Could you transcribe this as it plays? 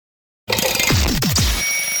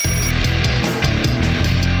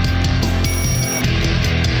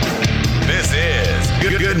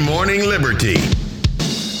Morning Liberty.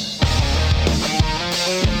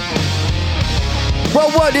 Well,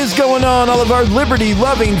 what is going on, all of our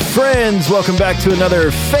liberty-loving friends? Welcome back to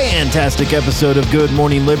another fantastic episode of Good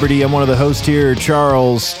Morning Liberty. I'm one of the hosts here,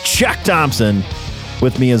 Charles Chuck Thompson.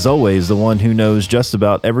 With me, as always, the one who knows just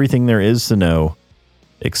about everything there is to know,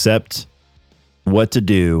 except what to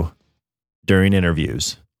do during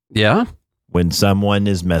interviews. Yeah? When someone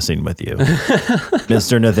is messing with you.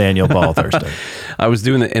 Mr. Nathaniel Paul Thurston. I was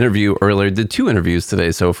doing the interview earlier, did 2 interviews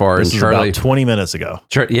today so far. This and was about 20 minutes ago.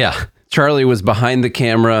 Charlie was behind the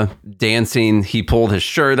camera dancing. He pulled his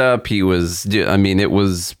shirt up. He was, it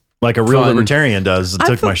was like a real fun. Libertarian does. I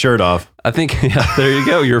took my shirt off. I think, yeah, there you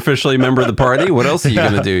go. You're officially a member of the party. What else are you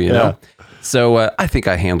going to do, you know? So I think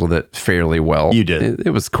I handled it fairly well. You did. It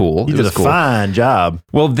was cool. You did a fine job.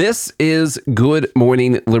 Well, this is Good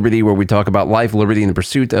Morning Liberty, where we talk about life, liberty, and the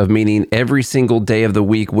pursuit of meaning every single day of the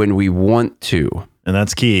week when we want to. And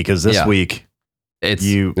that's key, because this week,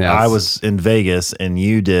 I was in Vegas, and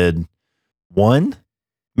you did 1,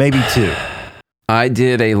 maybe 2. I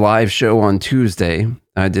did a live show on Tuesday.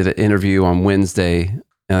 I did an interview on Wednesday.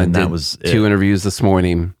 And that was 2 interviews this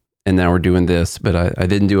morning. And now we're doing this, but I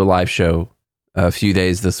didn't do a live show a few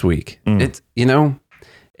days this week. It's,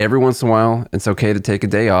 every once in a while, it's okay to take a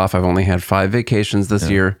day off. I've only had 5 vacations this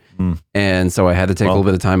year. And so I had to take a little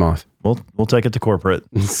bit of time off. We'll take it to corporate.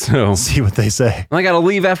 So see what they say. I got to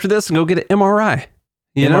leave after this and go get an MRI.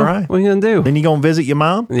 You know, what are you gonna do? Then you gonna visit your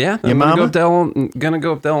mom? Yeah, your mama? Gonna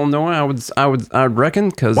go up to Illinois. I'd reckon,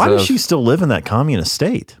 because why does she still live in that communist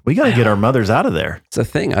state? We got to get our mothers out of there. It's a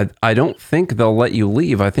thing. I don't think they'll let you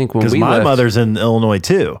leave. I think when we left, my mother's in Illinois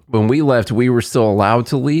too. When we left, we were still allowed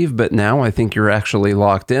to leave, but now I think you're actually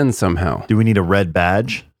locked in somehow. Do we need a red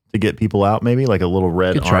badge to get people out? Maybe like a little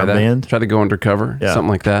red armband. Try to go undercover, something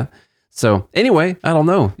like that. So anyway, I don't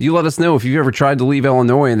know. You let us know if you've ever tried to leave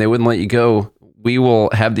Illinois and they wouldn't let you go. We will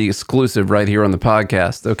have the exclusive right here on the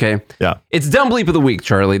podcast, okay? Yeah. It's Dumb Bleep of the Week,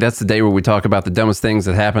 Charlie. That's the day where we talk about the dumbest things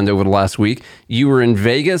that happened over the last week. You were in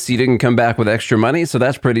Vegas. You didn't come back with extra money, so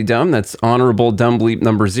that's pretty dumb. That's honorable Dumb Bleep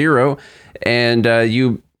number 0. And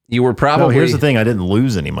you were probably... No, here's the thing. I didn't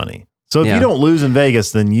lose any money. So if you don't lose in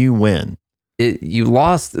Vegas, then you win. You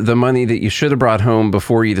lost the money that you should have brought home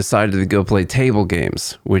before you decided to go play table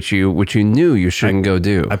games, which you knew you shouldn't go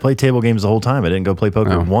do. I played table games the whole time. I didn't go play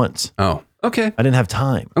poker once. Oh. Okay. I didn't have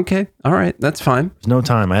time. Okay. All right. That's fine. There's no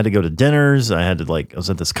time. I had to go to dinners. I was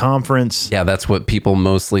at this conference. Yeah, that's what people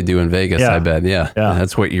mostly do in Vegas, I bet. Yeah.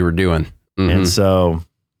 That's what you were doing. Mm-hmm. And so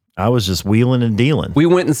I was just wheeling and dealing. We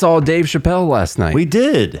went and saw Dave Chappelle last night. We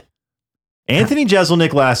did. Anthony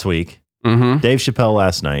Jeselnik last week. Mm-hmm. Dave Chappelle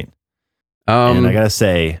last night. And I got to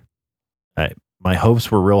say, my hopes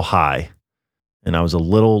were real high, and I was a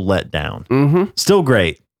little let down. Mm-hmm. Still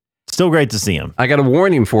great. Still great to see him. I got a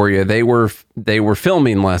warning for you. They were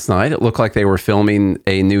filming last night. It looked like they were filming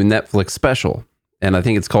a new Netflix special. And I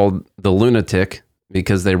think it's called The Lunatic,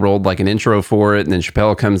 because they rolled like an intro for it. And then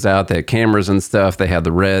Chappelle comes out. They had cameras and stuff. They had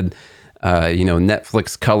the red,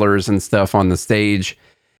 Netflix colors and stuff on the stage.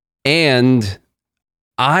 And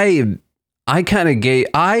I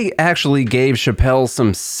actually gave Chappelle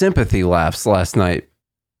some sympathy laughs last night.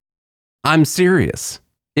 I'm serious.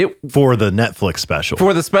 For the Netflix special.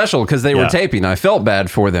 For the special, because they were taping. I felt bad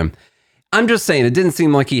for them. I'm just saying, it didn't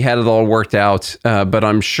seem like he had it all worked out, but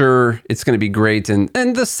I'm sure it's going to be great. And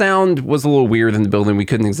the sound was a little weird in the building. We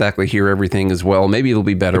couldn't exactly hear everything as well. Maybe it'll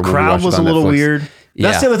be better when we watch it on Netflix. The crowd was a little weird.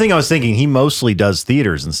 That's the other thing I was thinking. He mostly does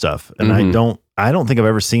theaters and stuff. And I don't think I've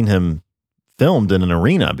ever seen him filmed in an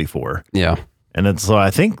arena before. Yeah. And so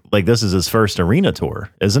I think like this is his first arena tour,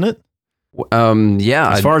 isn't it?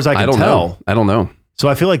 Yeah. As far as I can tell. I don't know. So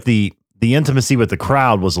I feel like the intimacy with the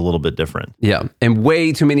crowd was a little bit different. Yeah. And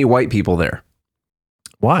way too many white people there.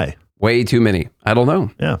 Why? Way too many. I don't know.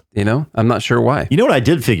 Yeah. I'm not sure why. You know what I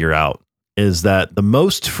did figure out is that the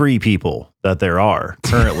most free people that there are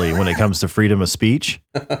currently when it comes to freedom of speech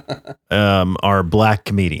are black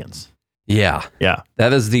comedians. Yeah. Yeah.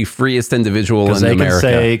 That is the freest individual in America. Because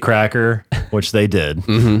they can say cracker, which they did.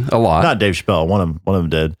 A lot. Not Dave Chappelle. One of them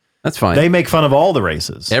did. That's fine. They make fun of all the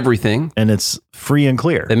races. Everything. And it's free and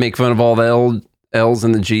clear. They make fun of all the L's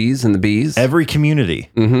and the G's and the B's. Every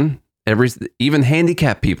community. Mm-hmm. Even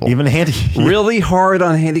handicapped people. Really hard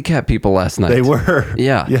on handicapped people last night. They were.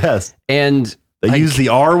 Yeah. Yes. And they use the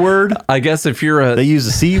R word. I guess if you're they use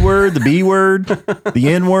the C word, the B word, the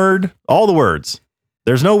N word, all the words.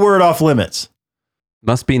 There's no word off limits.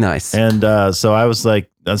 Must be nice. And so I was like,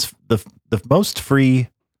 that's the most free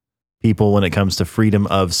people when it comes to freedom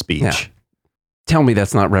of speech. Yeah. Tell me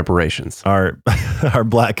that's not reparations. Are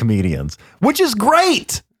black comedians, which is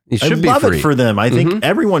great. You I should be love free. it for them. I think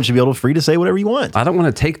everyone should be able to free to say whatever you want. I don't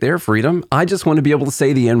want to take their freedom. I just want to be able to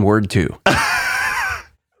say the N-word too.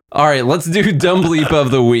 All right, let's do dumb bleep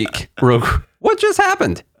of the week. What just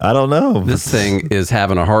happened? I don't know. This thing is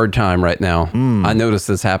having a hard time right now. I noticed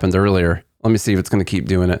this happened earlier. Let me see if it's going to keep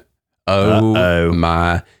doing it. Oh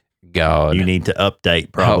my God. You need to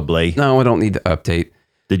update probably. No, I don't need to update.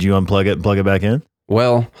 Did you unplug it and plug it back in?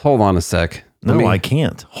 Well, hold on a sec. No, I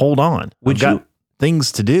can't. Hold on. We've got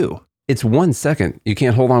things to do. It's 1 second. You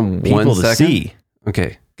can't hold on People 1 second? to see.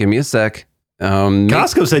 Okay, give me a sec.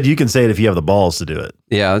 Costco said you can say it if you have the balls to do it.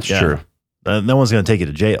 Yeah, that's true. No one's going to take you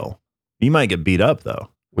to jail. You might get beat up, though.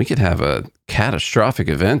 We could have a catastrophic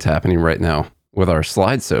event happening right now with our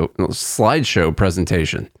slideshow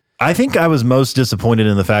presentation. I think I was most disappointed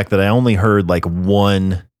in the fact that I only heard like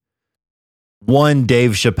one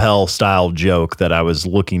Dave Chappelle style joke that I was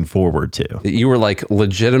looking forward to. You were like,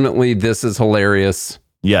 legitimately, this is hilarious.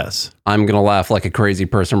 Yes. I'm going to laugh like a crazy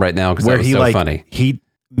person right now because that was so funny. He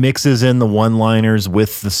mixes in the one-liners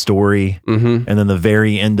with the story, and then the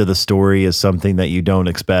very end of the story is something that you don't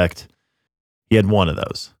expect. He had one of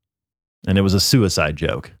those, and it was a suicide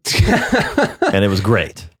joke, and it was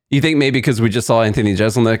great. You think maybe because we just saw Anthony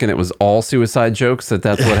Jeselnik and it was all suicide jokes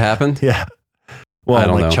that's what happened? Yeah. Well, I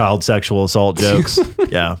don't know. Child sexual assault jokes.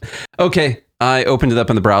 Yeah. Okay. I opened it up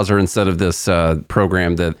in the browser instead of this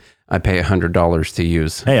program that I pay $100 to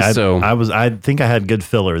use. Hey, I think I had good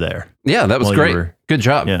filler there. Yeah, that was great. Good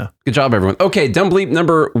job. Yeah. Good job, everyone. Okay, dumb bleep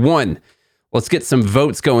number 1. Let's get some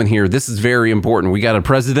votes going here. This is very important. We got a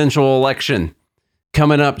presidential election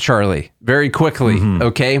coming up, Charlie, very quickly.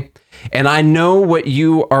 Okay. And I know what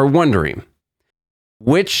you are wondering.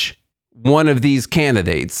 Which one of these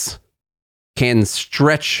candidates can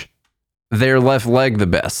stretch their left leg the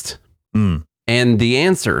best? And the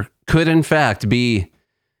answer could, in fact, be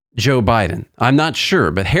Joe Biden. I'm not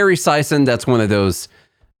sure, but Harry Sison, that's one of those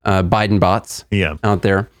Biden bots out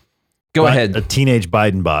there. Go ahead. A teenage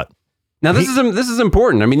Biden bot. Now, this is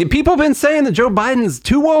important. I mean, people have been saying that Joe Biden's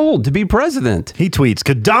too old to be president. He tweets,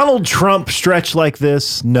 could Donald Trump stretch like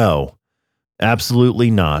this? No,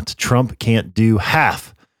 absolutely not. Trump can't do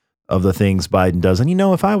half of the things Biden does. And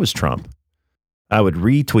if I was Trump, I would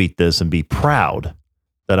retweet this and be proud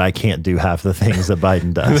that I can't do half the things that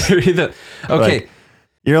Biden does. Okay.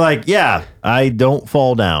 You're like, yeah, I don't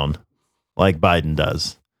fall down like Biden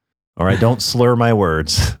does. Or I don't slur my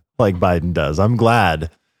words like Biden does. I'm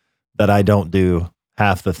glad that I don't do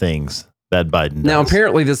half the things that Biden does. Now,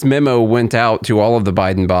 apparently this memo went out to all of the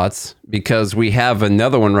Biden bots because we have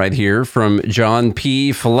another one right here from John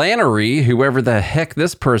P. Flannery, whoever the heck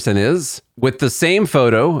this person is, with the same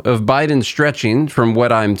photo of Biden stretching, from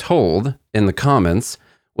what I'm told in the comments,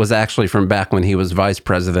 was actually from back when he was vice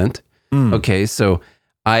president. Okay, so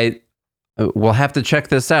I will have to check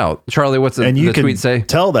this out. Charlie, what's the tweet say?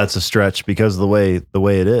 Tell that's a stretch because of the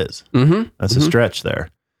way it is. That's a stretch there.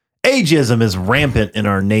 Ageism is rampant in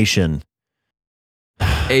our nation.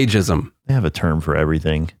 Ageism. They have a term for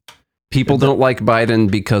everything. People don't like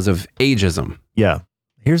Biden because of ageism. Yeah.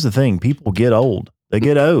 Here's the thing. People get old. They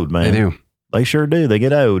get owed, man. They do. They sure do. They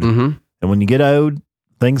get owed. And when you get owed,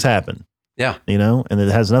 things happen. Yeah. And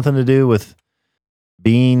it has nothing to do with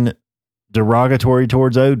being derogatory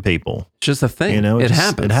towards owed people. It's just a thing. It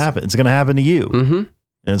happens. It happens. It's going to happen to you. And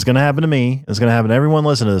it's going to happen to me. It's going to happen to everyone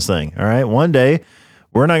listening to this thing. All right. One day,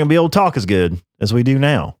 we're not going to be able to talk as good as we do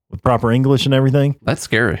now with proper English and everything. That's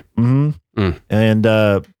scary. And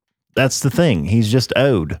that's the thing. He's just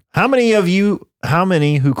owed. How many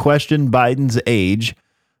who question Biden's age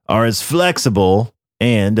are as flexible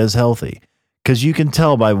and as healthy? Because you can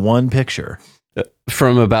tell by one picture.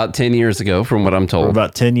 From about 10 years ago, from what I'm told. From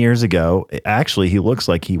about 10 years ago. Actually, he looks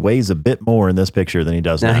like he weighs a bit more in this picture than he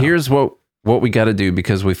does now. Now, here's what we got to do,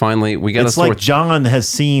 because we got to It's like John has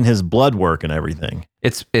seen his blood work and everything.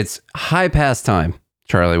 It's high past time,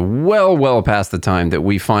 Charlie, well past the time that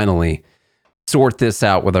we finally sort this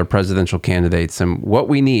out with our presidential candidates. And what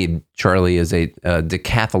we need, Charlie, is a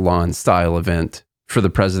decathlon style event for the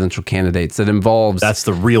presidential candidates that involves... That's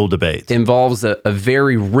the real debate. Involves a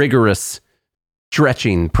very rigorous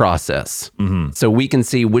stretching process. So we can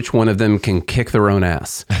see which one of them can kick their own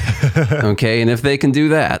ass. Okay. And if they can do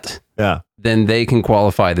that, then they can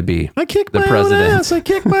qualify to be the president. Own ass. I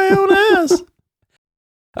kick my own ass.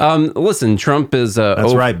 Listen, Trump is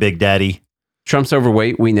that's right, Big Daddy. Trump's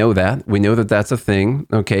overweight. We know that. We know that that's a thing.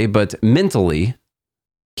 Okay. But mentally,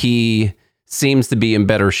 he seems to be in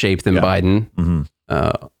better shape than Biden,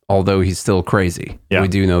 although he's still crazy. We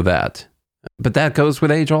do know that. But that goes with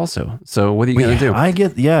age also. So what are you going to do?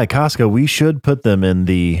 Costco, we should put them in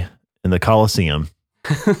the Coliseum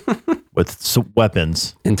with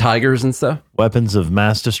weapons. And tigers and stuff? Weapons of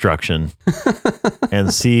mass destruction.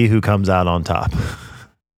 And see who comes out on top.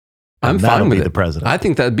 I'm fine with it. The president. I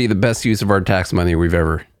think that'd be the best use of our tax money we've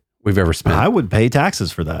ever spent. I would pay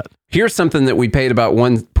taxes for that. Here's something that we paid about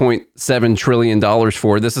 $1.7 trillion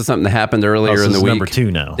for. This is something that happened earlier in the week. Number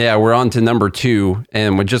 2 now. Yeah, we're on to number 2,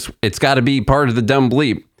 and it's got to be part of the dumb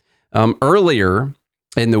bleep. Earlier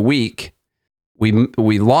in the week,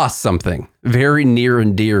 we lost something very near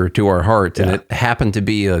and dear to our heart, and it happened to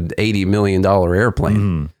be an $80 million airplane.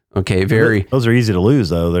 Mm-hmm. Okay, those are easy to lose,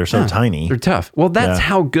 though. They're so tiny. They're tough. Well, that's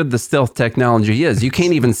how good the stealth technology is. You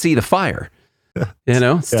can't even see the fire.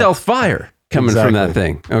 Stealth fire coming from that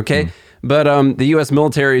thing. Okay. But the U.S.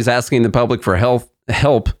 military is asking the public for help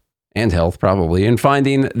probably in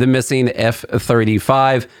finding the missing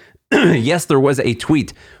F-35. Yes, there was a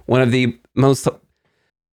tweet. One of the most,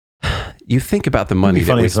 you think about the money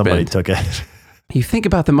that we spend. Somebody took it. You think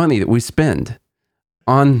about the money that we spend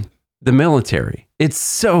on the military. It's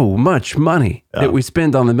so much money that we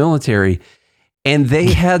spend on the military. And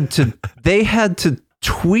they had to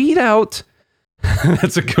tweet out.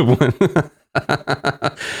 That's a good one.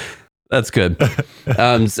 That's good.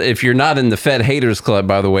 So if you're not in the Fed Haters Club,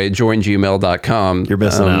 by the way, join gmail.com. You're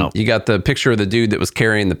missing out. You got the picture of the dude that was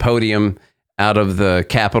carrying the podium out of the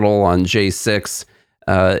Capitol on J6.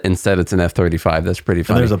 Instead, it's an F-35. That's pretty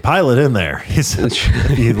funny. And there's a pilot in there.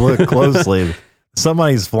 If you look closely,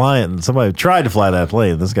 somebody tried to fly that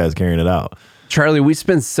plane. This guy's carrying it out. Charlie, we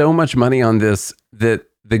spend so much money on this that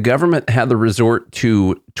the government had the resort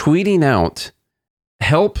to tweeting out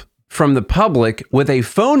help from the public with a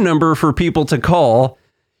phone number for people to call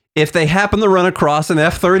if they happen to run across an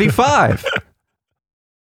F-35.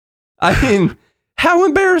 I mean, how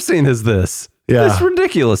embarrassing is this? Yeah. It's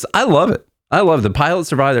ridiculous. I love it. I love it. The pilot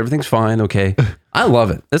survived. Everything's fine. Okay. I love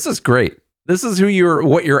it. This is great. This is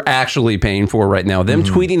what you're actually paying for right now. Them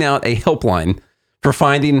tweeting out a helpline for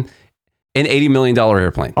finding an $80 million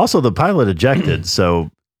airplane. Also, the pilot ejected. So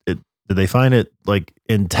did they find it like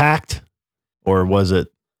intact? Or was it?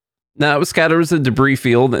 No, it was scattered. It was a debris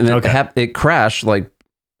field, and it crashed like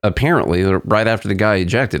apparently right after the guy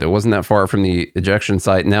ejected. It wasn't that far from the ejection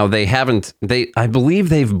site. Now I believe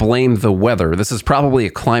they've blamed the weather. This is probably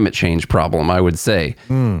a climate change problem, I would say.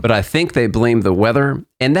 But I think they blame the weather.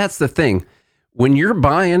 And that's the thing. When you're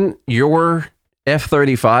buying your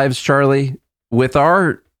F-35s, Charlie, with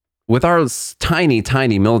our tiny,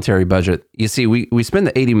 tiny military budget, you see, we spend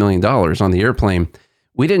the $80 million on the airplane.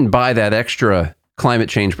 We didn't buy that extra climate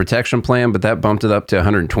change protection plan, but that bumped it up to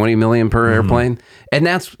 $120 million per airplane. And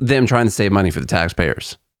that's them trying to save money for the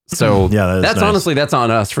taxpayers. So that's nice. Honestly, that's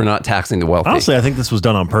on us for not taxing the wealthy. Honestly, I think this was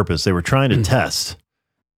done on purpose. They were trying to test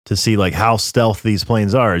to see like how stealth these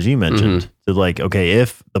planes are, as you mentioned. To like, okay,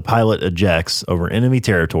 if the pilot ejects over enemy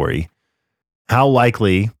territory, how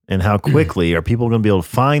likely and how quickly are people going to be able to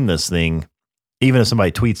find this thing, even if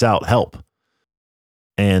somebody tweets out help?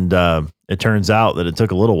 And it turns out that it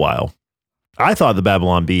took a little while. I thought the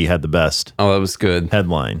Babylon Bee had the best. Oh, that was good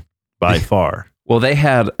headline by far. Well, they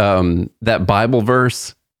had that Bible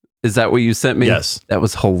verse. Is that what you sent me? Yes. That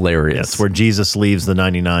was hilarious. Yes, where Jesus leaves the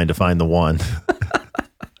 99 to find the one.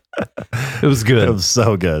 It was good. It was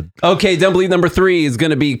so good. Okay, Dumb Bleep number 3 is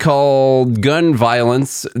going to be called Gun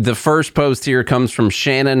Violence. The first post here comes from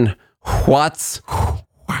Shannon Watts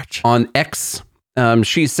on X.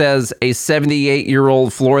 She says a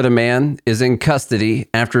 78-year-old Florida man is in custody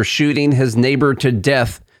after shooting his neighbor to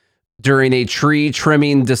death during a tree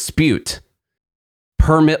trimming dispute.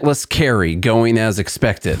 Permitless carry going as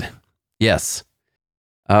expected. Yes.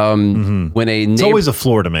 When it's always a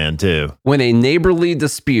Florida man too. When a neighborly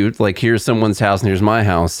dispute, like here's someone's house and here's my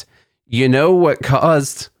house, you know what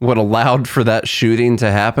allowed for that shooting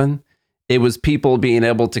to happen? It was people being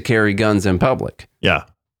able to carry guns in public. Yeah.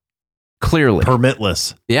 Clearly.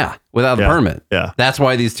 Permitless. Yeah. Without a permit. Yeah. That's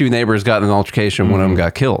why these two neighbors got in an altercation. One of them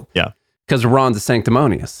got killed. Yeah. Because Ron's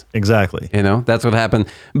sanctimonious. Exactly. You know, that's what happened.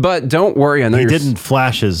 But don't worry. I know he didn't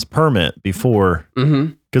flash his permit before.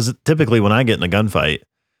 Because typically when I get in a gunfight,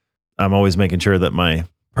 I'm always making sure that my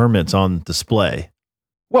permit's on display.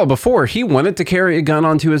 Well, before he wanted to carry a gun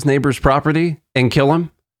onto his neighbor's property and kill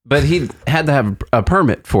him, but he had to have a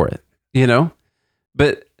permit for it, you know?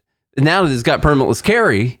 But now that he's got permitless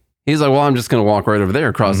carry, he's like, well, I'm just going to walk right over there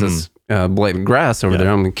across this blade of grass over there.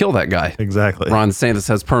 I'm going to kill that guy. Exactly. Ron DeSantis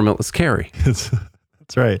has permitless carry. That's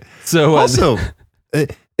right. So also,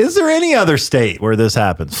 is there any other state where this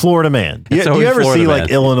happens? Florida man. Do you ever see like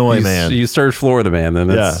Illinois man? You search Florida man,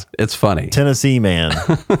 and it's funny. Tennessee man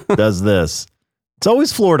does this. It's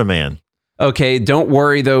always Florida man. Okay, don't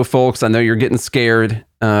worry though, folks. I know you're getting scared,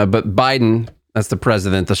 but Biden That's the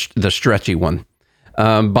president, the stretchy one.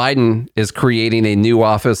 Biden is creating a new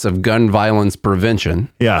office of gun violence prevention.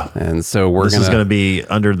 Yeah. And so this is going to be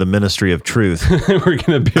under the Ministry of Truth. We're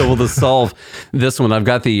going to be able to solve this one. I've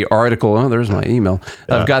got the article. Oh, there's my email.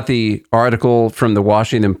 I've got the article from the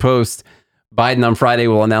Washington Post. Biden on Friday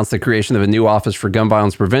will announce the creation of a new office for gun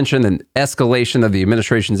violence prevention and escalation of the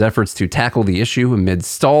administration's efforts to tackle the issue amid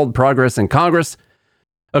stalled progress in Congress.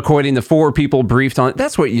 According to 4 people briefed on it.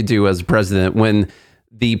 That's what you do as president when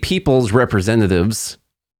the people's representatives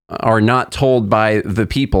are not told by the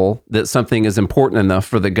people that something is important enough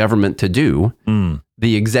for the government to do.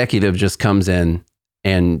 The executive just comes in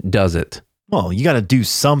and does it. Well, you got to do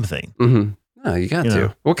something. No, you got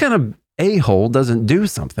to. What kind of a-hole doesn't do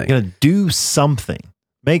something? You got to do something.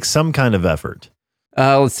 Make some kind of effort.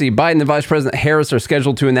 Let's see. Biden and Vice President Harris are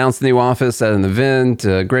scheduled to announce the new office at an event.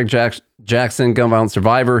 Greg Jackson, gun violence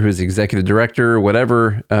survivor, who's the executive director,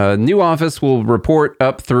 whatever. New office will report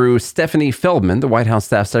up through Stephanie Feldman, the White House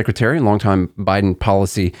staff secretary and longtime Biden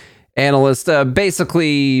policy analyst.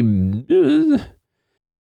 Basically, they're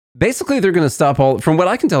going to stop from what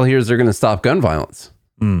I can tell here is they're going to stop gun violence.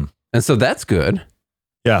 And so that's good.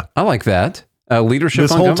 Yeah. I like that. Leadership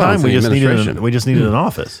this on whole gun time violence we just needed an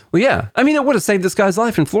office. Well, yeah. I mean, it would have saved this guy's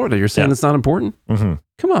life in Florida. You're saying it's not important?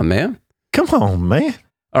 Come on, man.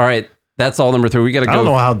 All right. That's all number 3. We got to go. I don't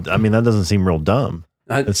know how. I mean, that doesn't seem real dumb.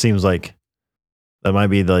 It seems like that might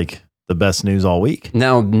be like the best news all week.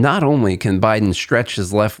 Now, not only can Biden stretch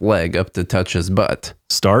his left leg up to touch his butt,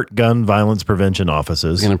 start gun violence prevention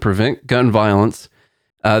offices. He's going to prevent gun violence.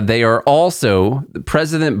 They are also, the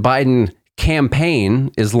President Biden campaign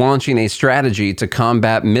is launching a strategy to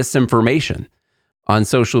combat misinformation on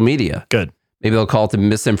social media. Good. Maybe they'll call it the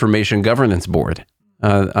Misinformation Governance Board.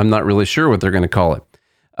 I'm not really sure what they're going to call it.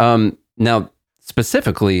 Now,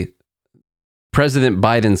 specifically, President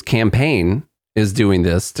Biden's campaign is doing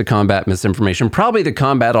this to combat misinformation, probably to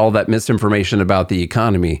combat all that misinformation about the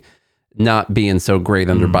economy not being so great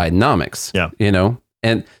under Bidenomics. Yeah. You know,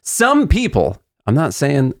 and some people, I'm not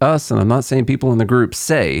saying us, and I'm not saying people in the group,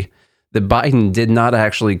 say that Biden did not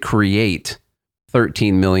actually create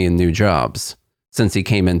 13 million new jobs since he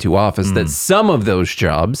came into office, that some of those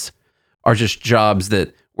jobs are just jobs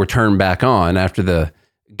that were turned back on after the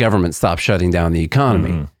government stopped shutting down the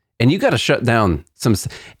economy. And you got to shut down some.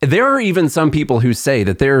 There are even some people who say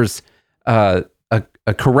that there's a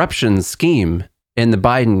corruption scheme in the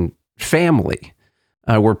Biden family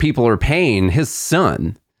where people are paying his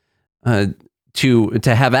son to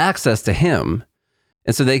have access to him,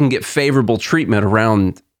 and so they can get favorable treatment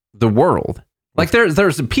around the world. Like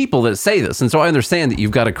there's people that say this, and so I understand that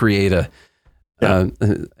you've got to create a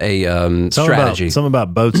strategy. Something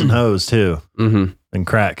about boats and hoes too, and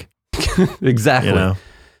crack. Exactly. You know,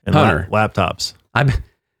 and Hunter, laptops.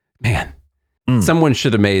 Someone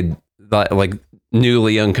should have made like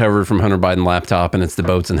newly uncovered from Hunter Biden laptop, and it's the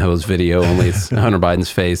boats and hose video. Only it's Hunter Biden's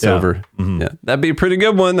face over. Yeah, that'd be a pretty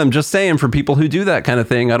good one. I'm just saying, for people who do that kind of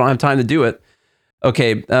thing, I don't have time to do it.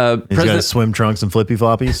 Okay. He's got swim trunks and flippy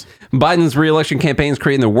floppies. Biden's re-election campaign is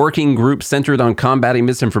creating a working group centered on combating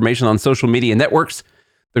misinformation on social media networks.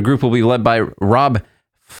 The group will be led by Rob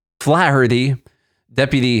Flaherty,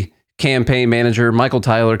 deputy campaign manager, Michael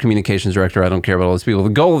Tyler, communications director. I don't care about all those people.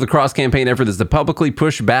 The goal of the cross-campaign effort is to publicly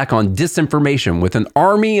push back on disinformation with an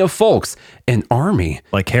army of folks. An army.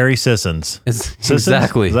 Like Harry Sissons.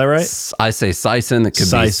 Exactly. Is that right? I say Sison. It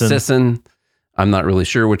could be Sisson. I'm not really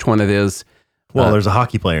sure which one it is. Well, there's a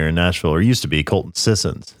hockey player in Nashville, or used to be, Colton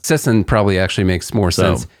Sissons. Sisson probably actually makes more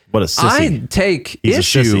sense. What a sissy. I take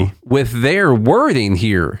issue with their wording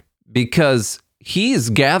here, because he's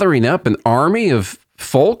gathering up an army of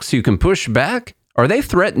folks who can push back. Are they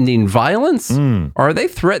threatening violence? Are they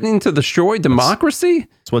threatening to destroy democracy?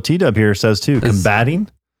 That's what T-Dub here says too. Combating?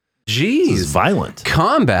 Geez. This is violent.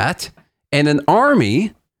 Combat and an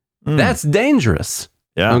army, that's dangerous.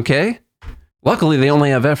 Yeah. Okay? Luckily, they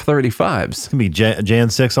only have F-35's. It's going to be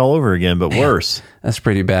Jan 6 all over again, but worse. That's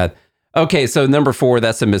pretty bad. Okay, so number 4,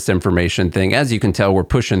 that's a misinformation thing. As you can tell, we're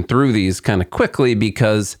pushing through these kind of quickly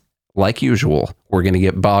because, like usual, we're going to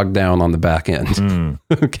get bogged down on the back end.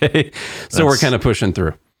 Okay? So we're kind of pushing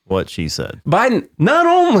through. What she said. Biden, not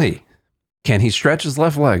only can he stretch his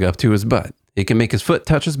left leg up to his butt, he can make his foot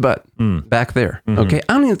touch his butt back there. Okay?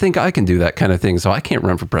 I don't even think I can do that kind of thing, so I can't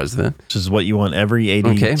run for president. Which is what you want every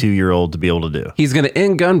 82-year-old to be able to do. He's going to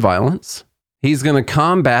end gun violence. He's going to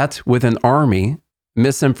combat with an army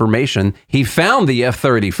misinformation. He found the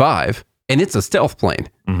F-35, and it's a stealth plane.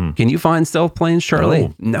 Can you find stealth planes,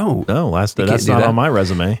 Charlie? No. That's not on my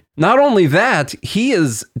resume. Not only that, he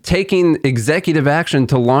is taking executive action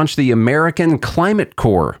to launch the American Climate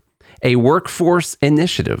Corps, a workforce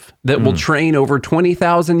initiative that will train over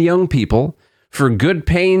 20,000 young people for good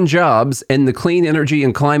paying jobs in the clean energy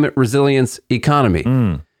and climate resilience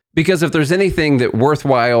economy. Because if there's anything that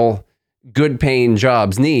worthwhile, good paying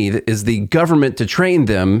jobs need is the government to train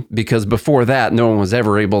them, because before that, no one was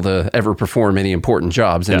ever able to ever perform any important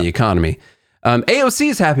jobs in the economy. AOC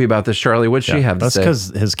is happy about this, Charlie. What'd she have to say? That's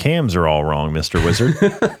because his cams are all wrong, Mr. Wizard.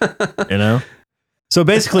 You know? So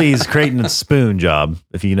basically, he's creating a spoon job,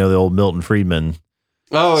 if you know the old Milton Friedman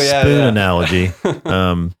spoon analogy.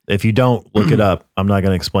 If you don't, look it up. I'm not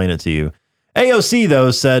going to explain it to you. AOC,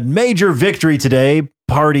 though, said, major victory today,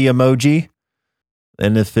 party emoji.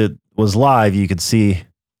 And if it was live, you could see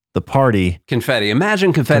the party. Confetti.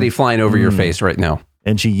 Imagine confetti flying over your face right now.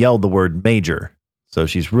 And she yelled the word major. So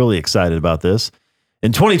she's really excited about this.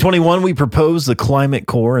 In 2021, we proposed the Climate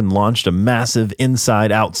Corps and launched a massive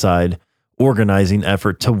inside-outside organizing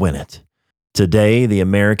effort to win it. Today, the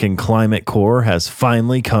American Climate Corps has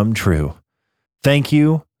finally come true. Thank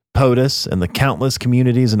you, POTUS, and the countless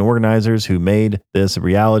communities and organizers who made this a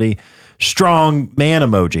reality. Strong man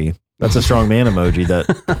emoji. That's a strong man emoji that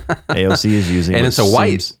AOC is using. And it's a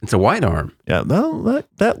white arm. Yeah, well,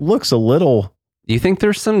 that looks a little... Do you think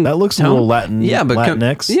there's some... That looks tone? a little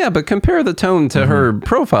Latinx. But compare the tone to her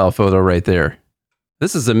profile photo right there.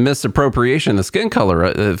 This is a misappropriation of skin color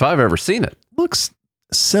if I've ever seen it. Looks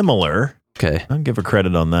similar. Okay. I'll give her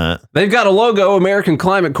credit on that. They've got a logo. American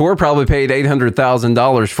Climate Corps probably paid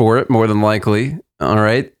 $800,000 for it, more than likely. All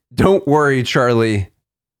right. Don't worry, Charlie.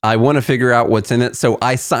 I want to figure out what's in it, so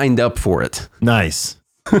I signed up for it. Nice.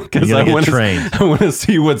 Because I want to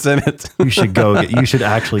see what's in it. You should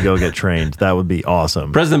actually go get trained. That would be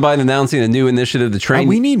awesome. President Biden announcing a new initiative to train.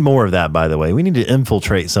 We need more of that, by the way. We need to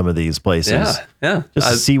infiltrate some of these places. Yeah.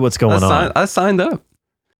 Just to see what's going on. I signed up.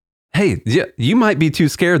 Hey, you might be too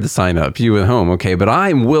scared to sign up, you at home, okay? But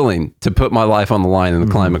I'm willing to put my life on the line in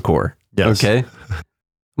the Climate Corps. Yes. Okay?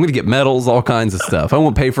 I'm going to get medals, all kinds of stuff. I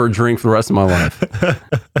won't pay for a drink for the rest of my life.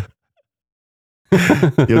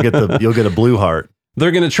 You'll get a blue heart.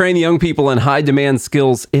 They're going to train young people in high demand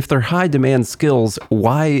skills. If they're high demand skills,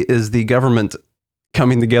 why is the government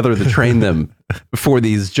coming together to train them for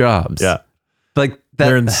these jobs? Yeah. Like that,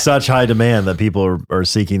 they're in such high demand that people are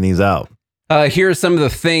seeking these out. Here are some of the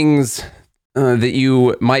things that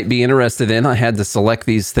you might be interested in. I had to select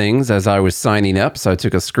these things as I was signing up, so I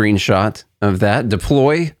took a screenshot of that.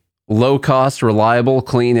 Deploy low cost, reliable,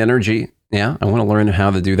 clean energy. Yeah, I want to learn how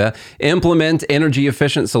to do that. Implement energy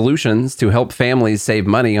efficient solutions to help families save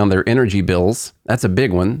money on their energy bills. That's a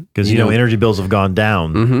big one. Because, energy bills have gone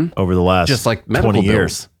down over the last just like 20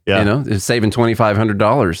 years. Yeah. It's saving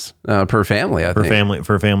 $2,500 per family, I think.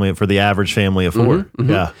 For the average family of four.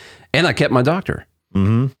 Yeah. And I kept my doctor.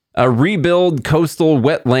 Rebuild coastal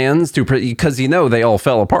wetlands because, they all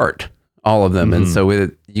fell apart. All of them. And so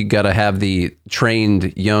you got to have the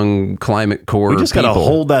trained young Climate Corps We just got to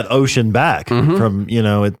hold that ocean back from,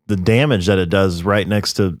 the damage that it does right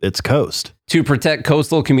next to its coast. To protect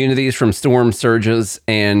coastal communities from storm surges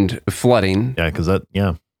and flooding. Yeah, because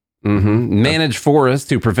Manage forests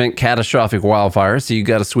to prevent catastrophic wildfires. So you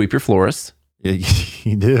got to sweep your forests. Yeah,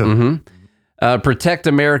 you do. Protect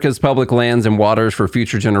America's public lands and waters for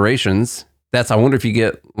future generations. I wonder if you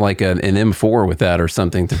get like an M4 with that or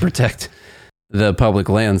something to protect the public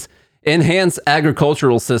lands. Enhance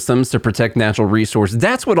agricultural systems to protect natural resources.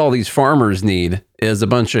 That's what all these farmers need, is a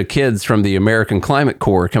bunch of kids from the American Climate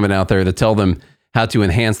Corps coming out there to tell them how to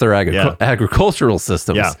enhance their agricultural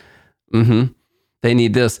systems. Yeah. They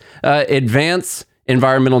need this. Advance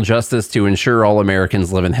environmental justice to ensure all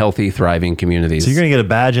Americans live in healthy, thriving communities. So you're going to get a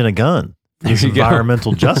badge and a gun. It's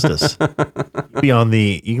environmental justice. You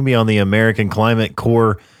can be on the American Climate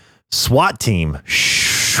Corps SWAT team.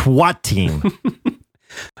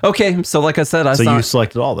 Okay, so like I said, you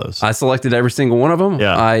selected all those. I selected every single one of them.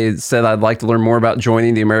 Yeah. I said I'd like to learn more about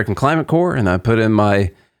joining the American Climate Corps, and I put in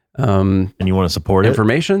my and you want to support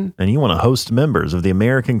information, and you want to host members of the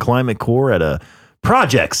American Climate Corps at a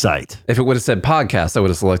project site. If it would have said podcast, I would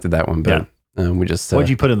have selected that one. But we just what'd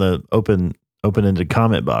you put in the open-ended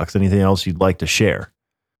comment box? Anything else you'd like to share?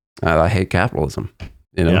 I hate capitalism.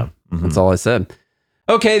 That's all I said.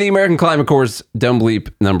 Okay, the American Climate Corps' dumb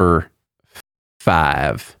bleep number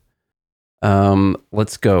 5.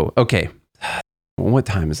 Let's go. Okay, what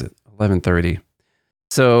time is it? 11:30.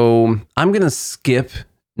 So I'm gonna skip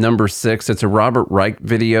number 6. It's a Robert Reich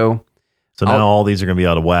video. So now all these are gonna be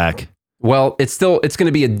out of whack. Well, it's going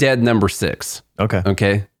to be a dead number 6.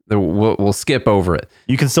 Okay. We'll skip over it.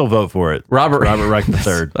 You can still vote for it. Robert Reich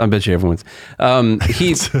III. I bet you everyone's.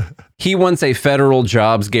 He wants a federal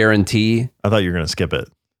jobs guarantee. I thought you were going to skip it.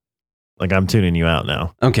 Like, I'm tuning you out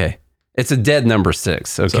now. Okay. It's a dead number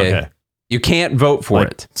 6. Okay. You can't vote for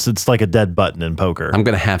it. It's like a dead button in poker. I'm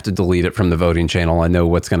going to have to delete it from the voting channel. I know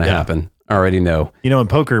what's going to happen. I already know. You know, in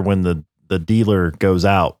poker, when the dealer goes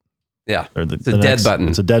out. Yeah. Or it's a dead button.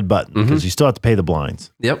 It's a dead button because you still have to pay the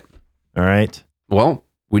blinds. Yep. All right. Well,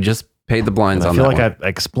 we just paid the blinds on that. I feel like I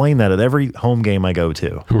explain that at every home game I go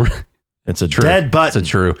to. It's a dead button. It's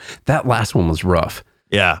true. That last one was rough.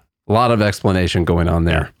 Yeah. A lot of explanation going on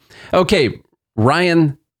there. Okay.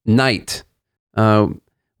 Ryan Knight.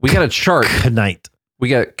 We got a chart. Knight. We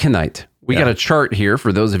got a chart here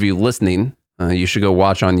for those of you listening. You should go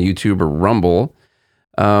watch on YouTube or Rumble.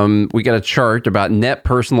 We got a chart about net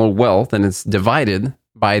personal wealth, and it's divided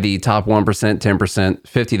by the top 1%, 10%,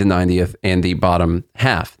 50 to 90th, and the bottom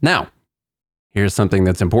half. Now, here's something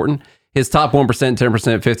that's important. His top 1%,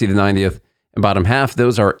 10%, 50 to 90th, and bottom half,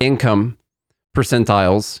 those are income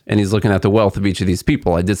percentiles, and he's looking at the wealth of each of these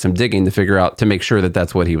people. I did some digging to make sure that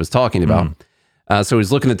that's what he was talking about. So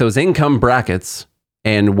he's looking at those income brackets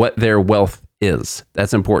and what their wealth is.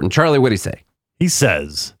 That's important. Charlie, what do you say? He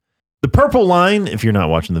says, the purple line, if you're not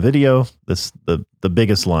watching the video, the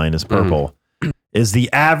biggest line is purple, is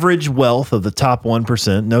the average wealth of the top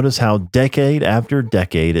 1%. Notice how decade after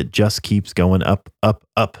decade, it just keeps going up, up,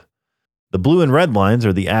 up. The blue and red lines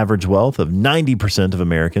are the average wealth of 90% of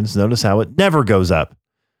Americans. Notice how it never goes up.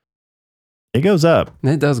 It goes up.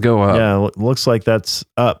 It does go up. Yeah, it looks like that's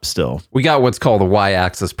up still. We got what's called the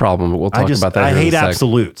y-axis problem, but we'll talk about that. I hate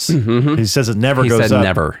absolutes. He says it never goes up. He said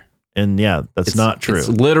never. And yeah, it's not true. It's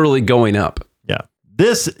literally going up. Yeah.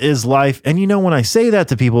 This is life. And you know, when I say that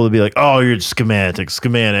to people, they'll be like, oh, you're semantics.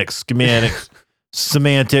 Schematics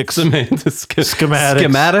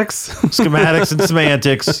and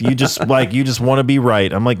semantics. You just want to be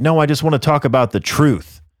right. I'm like, no, I just want to talk about the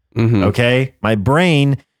truth. Okay. My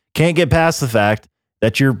brain can't get past the fact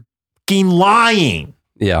that you're fucking lying.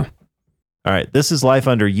 Yeah. All right. This is life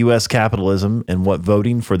under U.S. capitalism and what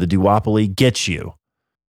voting for the duopoly gets you.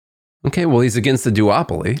 Okay. Well, he's against the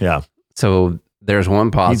duopoly. Yeah. So there's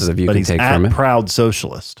one positive you can take from it. Proud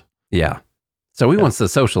socialist. Yeah. So he wants the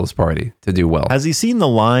Socialist Party to do well. Has he seen the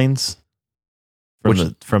lines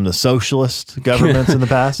from the socialist governments in the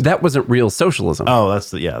past? That wasn't real socialism. Oh,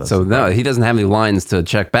 that's no, he doesn't have any lines to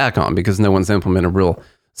check back on because no one's implemented real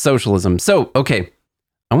socialism. So, okay,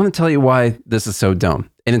 I want to tell you why this is so dumb.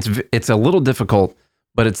 And it's a little difficult,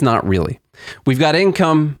 but it's not really. We've got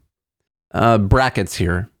income brackets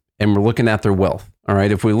here, and we're looking at their wealth. All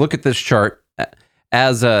right, if we look at this chart,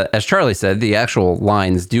 as Charlie said, the actual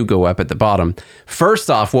lines do go up at the bottom. First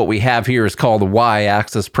off, what we have here is called the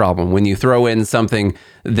y-axis problem. When you throw in something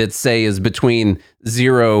that, say, is between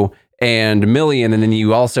 0 and million, and then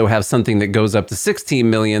you also have something that goes up to 16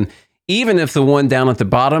 million, even if the one down at the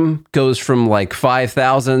bottom goes from like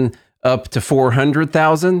 5,000 up to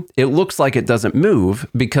 400,000, it looks like it doesn't move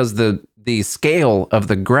because the scale of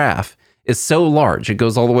the graph is so large. It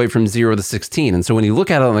goes all the way from 0 to 16. And so when you look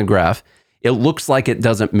at it on the graph, it looks like it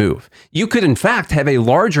doesn't move. You could, in fact, have a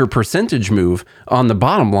larger percentage move on the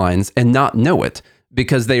bottom lines and not know it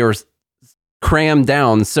because they are crammed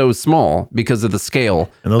down so small because of the scale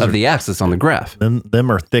of the axis on the graph.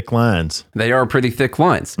 Them are thick lines. They are pretty thick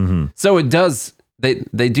lines. So it does,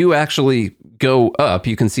 they do actually go up.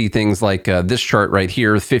 You can see things like this chart right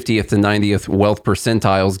here, 50th to 90th wealth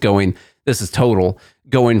percentiles going, this is total,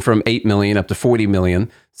 going from 8 million up to 40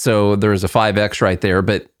 million. So there's a 5x right there,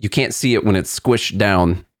 but you can't see it when it's squished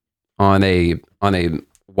down on a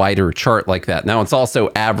wider chart like that. Now it's also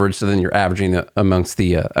average, so then you're averaging amongst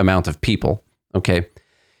the amount of people. Okay.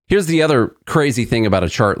 Here's the other crazy thing about a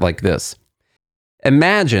chart like this.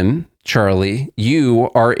 Imagine, Charlie, you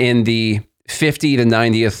are in the 50 to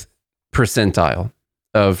 90th percentile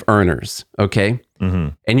of earners. Okay.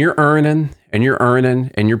 And you're earning and you're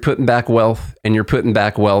earning and you're putting back wealth and you're putting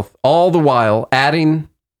back wealth, all the while adding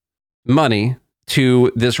money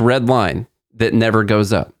to this red line that never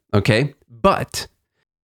goes up. Okay. But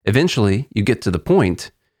eventually you get to the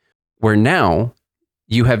point where now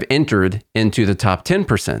you have entered into the top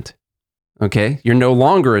 10%. Okay. You're no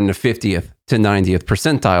longer in the 50th to 90th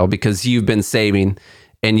percentile because you've been saving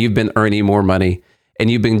and you've been earning more money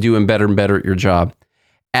and you've been doing better and better at your job.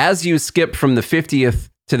 As you skip from the 50th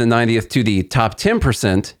to the 90th to the top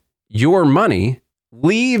 10%, your money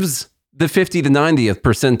leaves the 50 to 90th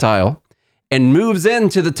percentile and moves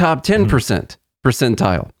into the top 10%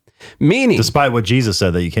 percentile. Meaning, despite what Jesus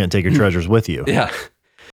said that you can't take your treasures with you. Yeah.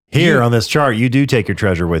 Here on this chart, you do take your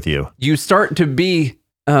treasure with you. You start to be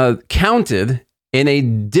counted in a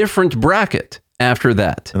different bracket after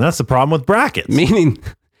that. And that's the problem with brackets. Meaning,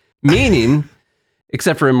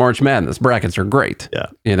 except for in March Madness, brackets are great. Yeah.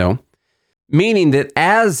 You know, Meaning that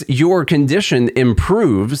as your condition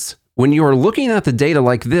improves, when you are looking at the data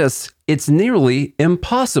like this, it's nearly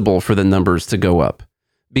impossible for the numbers to go up.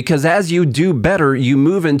 Because as you do better, you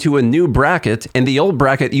move into a new bracket, and the old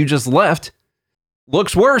bracket you just left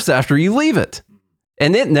looks worse after you leave it.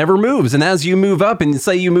 And it never moves. And as you move up, and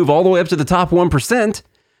say you move all the way up to the top 1%,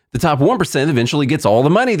 the top 1% eventually gets all the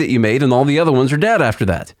money that you made, and all the other ones are dead after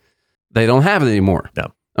that. They don't have it anymore.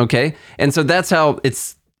 No. Okay? And so that's how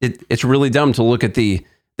it's really dumb to look at the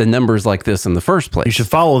numbers like this in the first place. You should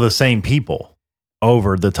follow the same people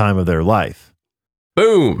over the time of their life.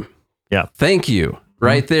 Boom. Yeah. Thank you.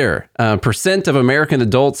 Right there. Percent of American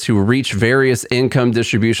adults who reach various income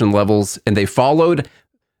distribution levels, and they followed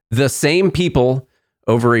the same people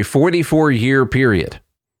over a 44-year period.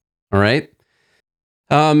 All right.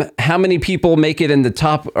 How many people make it in the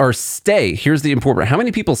top or stay? Here's the important. How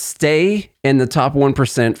many people stay in the top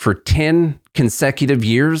 1% for 10 consecutive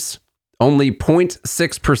years? Only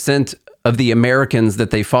 0.6% of the Americans that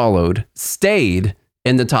they followed stayed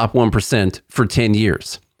in the top 1% for 10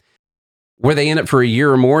 years. Were they in it for a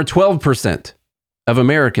year or more? 12% of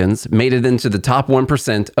Americans made it into the top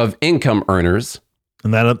 1% of income earners.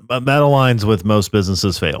 And that aligns with most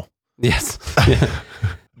businesses fail. Yes.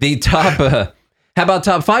 The top, how about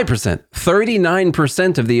top 5%?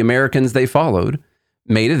 39% of the Americans they followed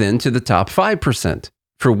made it into the top 5%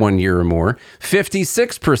 for 1 year or more.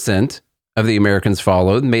 56% of the Americans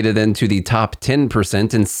followed made it into the top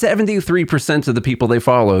 10%, and 73% of the people they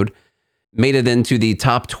followed made it into the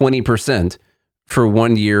top 20% for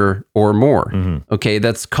 1 year or more. Mm-hmm. Okay,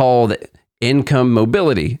 that's called income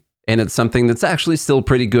mobility. And it's something that's actually still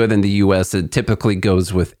pretty good in the US. It typically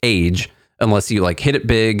goes with age, unless you like hit it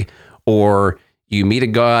big, or you meet a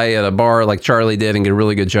guy at a bar like Charlie did and get a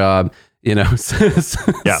really good job, you know,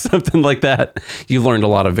 something like that. You learned a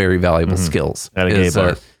lot of very valuable skills. At a gay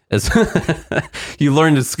bar. You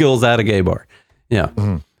learned the skills at a gay bar. Yeah.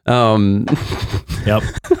 Mm-hmm. Yep.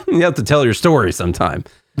 You have to tell your story sometime.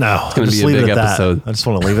 No, it's going to be a big episode. I just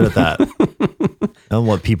want to leave it at that. I don't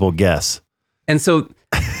let people guess. And so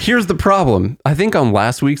here's the problem. I think on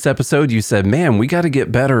last week's episode, you said, man, we got to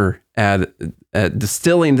get better at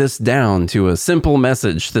distilling this down to a simple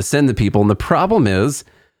message to send to people. And the problem is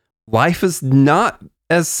life is not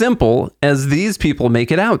as simple as these people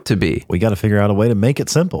make it out to be. We got to figure out a way to make it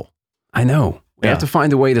simple. I know. We have to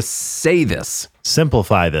find a way to say this.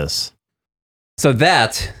 Simplify this. So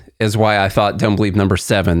that is why I thought Dumb Bleep number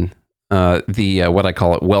 7, what I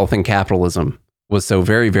call it, wealth and capitalism, was so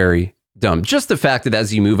very, very dumb. Just the fact that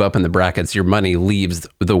as you move up in the brackets, your money leaves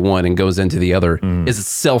the one and goes into the other is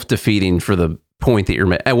self-defeating for the point that you're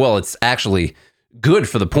making. Well, it's actually good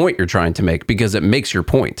for the point you're trying to make because it makes your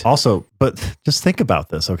point. Also, but just think about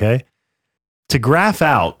this, okay? To graph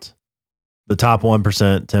out the top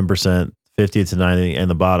 1%, 10%, 50 to 90, and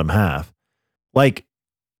the bottom half, like,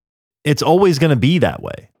 it's always going to be that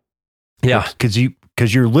way. Yeah.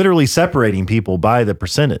 Because you're literally separating people by the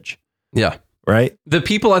percentage. Yeah. Right? The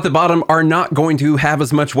people at the bottom are not going to have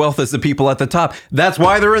as much wealth as the people at the top. That's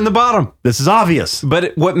why they're in the bottom. This is obvious.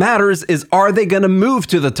 But what matters is, are they going to move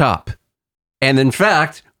to the top? And in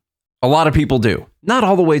fact, a lot of people do. Not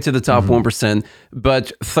all the way to the top 1%,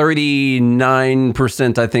 but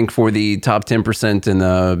 39%, I think, for the top 10%.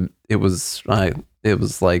 And it was like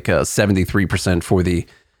 73% for the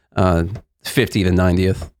 50 to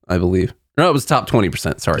 90th, I believe. No, it was top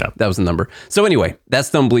 20%. Sorry, that was the number. So anyway, that's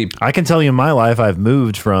Dumb Bleep. I can tell you in my life, I've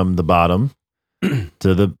moved from the bottom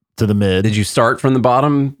to the mid. Did you start from the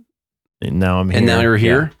bottom? And now I'm here. And now you're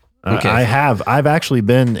here? Yeah. Okay. I've actually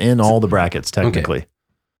been in all the brackets, technically. Okay.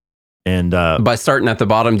 And by starting at the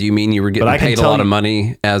bottom, do you mean you were getting paid a lot of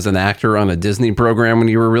money as an actor on a Disney program when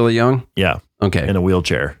you were really young? Yeah. Okay. In a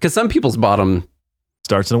wheelchair. Because some people's bottom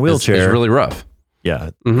starts in a wheelchair. It's really rough.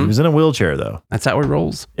 Yeah. He was in a wheelchair, though. That's how it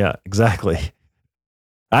rolls. Yeah, exactly.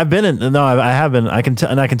 I've been in. No, I have been. I can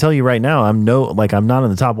tell you right now, I'm not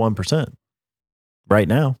in the top 1% right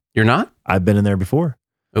now. You're not? I've been in there before.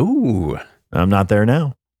 Ooh. I'm not there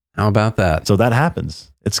now. How about that? So that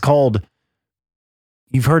happens. It's called,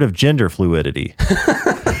 you've heard of gender fluidity.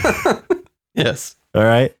 Yes. All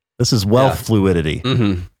right. This is wealth fluidity.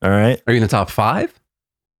 Mm-hmm. All right. Are you in the top 5?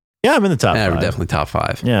 Yeah, I'm in the top 5. Yeah, we're definitely top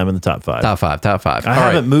 5. Yeah, I'm in the top 5. Top 5. I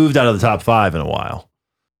haven't moved out of the top 5 in a while,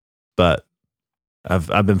 but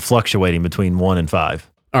I've been fluctuating between 1 and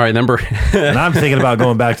 5. All right, number. And I'm thinking about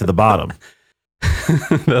going back to the bottom.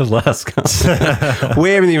 The last comment.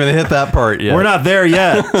 We haven't even hit that part yet. We're not there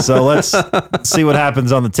yet. So let's see what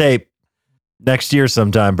happens on the tape next year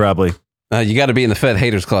sometime, probably. You got to be in the Fed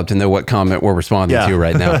Haters Club to know what comment we're responding to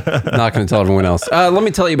right now. Not going to tell everyone else. Let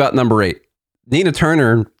me tell you about number 8. Nina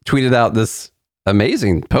Turner tweeted out this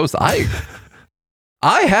amazing post. I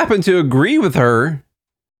happen to agree with her,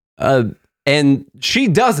 and she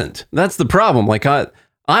doesn't. That's the problem. Like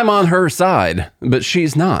I'm on her side, but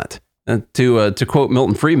she's not. To quote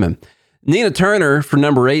Milton Friedman, Nina Turner for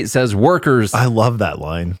number 8 says workers. I love that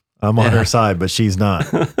line. I'm on her side, but she's not.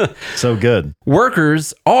 So good.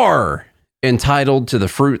 Workers are entitled to the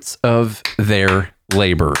fruits of their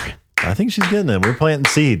labor. I think she's getting them. We're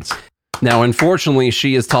planting seeds. Now, unfortunately,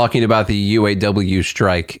 she is talking about the UAW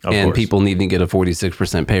strike and people needing to get a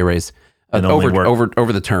 46% pay raise over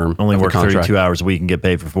the term. Only work 32 hours a week and get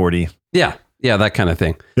paid for 40. Yeah, that kind of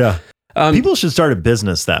thing. Yeah. People should start a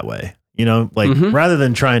business that way. You know, like rather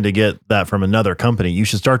than trying to get that from another company, you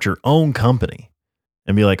should start your own company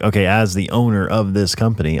and be like, okay, as the owner of this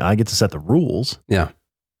company, I get to set the rules. Yeah.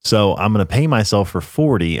 So I'm going to pay myself for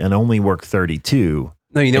 40 and only work 32.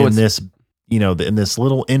 No, you know in this, in this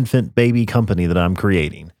little infant baby company that I'm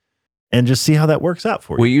creating, and just see how that works out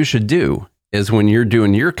for you. What you should do is when you're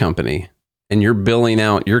doing your company and you're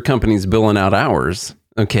your company's billing out hours.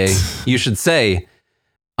 Okay. You should say,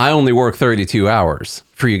 I only work 32 hours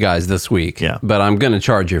for you guys this week, but I'm going to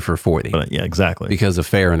charge you for 40. Yeah, exactly. Because of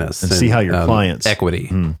fairness. And see how your clients. Equity.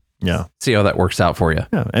 Yeah. See how that works out for you.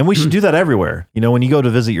 Yeah. And we should do that everywhere. You know, when you go to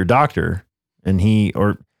visit your doctor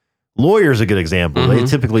or lawyers a good example. They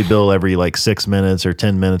typically bill every like 6 minutes or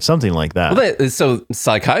 10 minutes, something like that. Well, so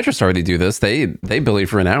psychiatrists already do this. They bill you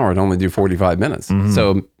for an hour and only do 45 minutes.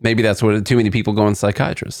 So maybe that's what too many people go on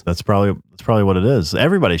psychiatrists. That's probably what it is.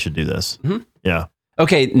 Everybody should do this. Yeah.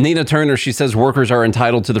 Okay, Nina Turner, she says workers are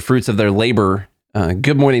entitled to the fruits of their labor.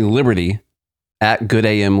 Good Morning Liberty, at Good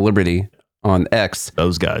AM Liberty on X.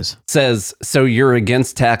 Those guys. Says, so you're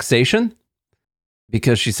against taxation?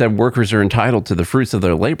 Because she said workers are entitled to the fruits of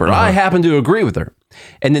their labor. I happen to agree with her.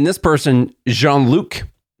 And then this person, Jean-Luc,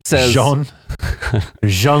 says...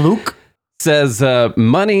 Jean-Luc? Says,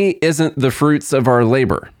 money isn't the fruits of our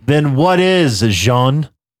labor. Then what is, Jean?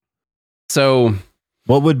 So...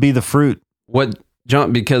 what would be the fruit?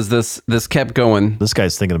 John, because this kept going. This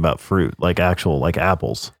guy's thinking about fruit, like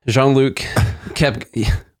apples. Jean-Luc kept.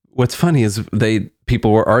 What's funny is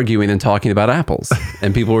people were arguing and talking about apples,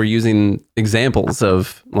 and people were using examples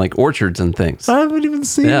of like orchards and things. I haven't even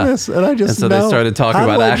seen this, and so they started talking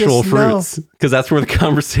about actual fruits because that's where the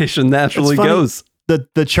conversation naturally goes.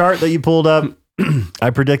 The chart that you pulled up,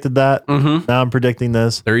 I predicted that. Now I'm predicting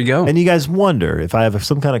this. There you go. And you guys wonder if I have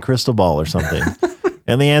some kind of crystal ball or something,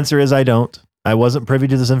 and the answer is I don't. I wasn't privy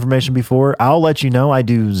to this information before. I'll let you know. I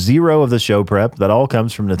do zero of the show prep. That all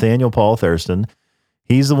comes from Nathaniel Paul Thurston.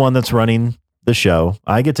 He's the one that's running the show.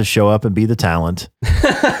 I get to show up and be the talent,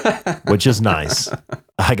 which is nice.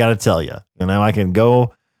 I got to tell you, I can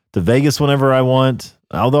go to Vegas whenever I want.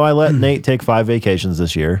 Although I let Nate take 5 vacations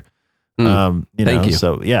this year. Thank you.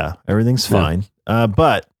 So yeah, everything's fine.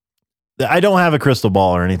 But I don't have a crystal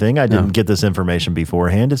ball or anything. I didn't get this information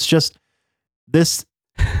beforehand. It's just this.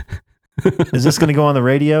 Is this going to go on the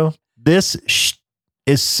radio? This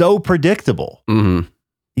is so predictable.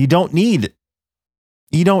 You don't need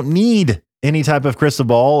any type of crystal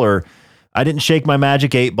ball, or I didn't shake my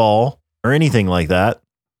magic 8 ball or anything like that.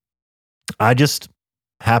 I just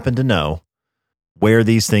happen to know where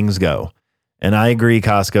these things go. And I agree,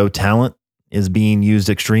 Costco, talent is being used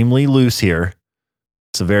extremely loose here.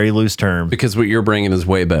 It's a very loose term. Because what you're bringing is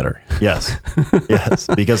way better. Yes. Yes.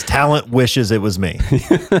 Because talent wishes it was me.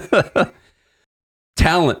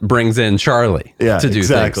 Talent brings in Charlie to do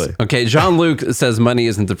things. Okay. Jean-Luc says money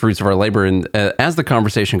isn't the fruits of our labor. And as the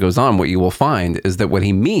conversation goes on, what you will find is that what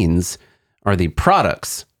he means are the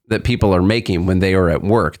products that people are making when they are at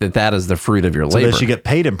work, that is the fruit of your labor. So they should get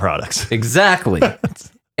paid in products. Exactly.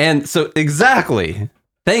 And so, exactly.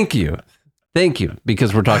 Thank you.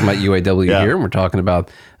 Because we're talking about UAW here, and we're talking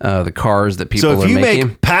about the cars that people are making. So if you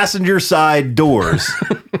make passenger side doors,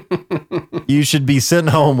 you should be sent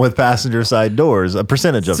home with passenger side doors, a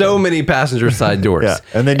percentage of them. So many passenger side doors.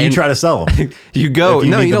 And then you try to sell them. You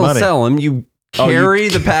don't sell them. You carry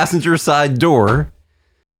the passenger side door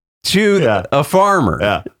to a farmer.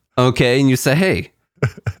 Yeah. Okay, and you say, hey,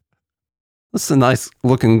 this is a nice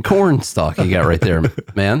looking corn stalk you got right there,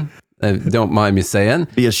 man. Don't mind me saying.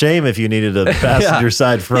 Be a shame if you needed a passenger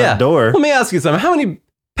side front door. Let me ask you something. How many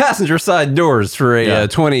passenger side doors for a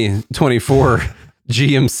 2024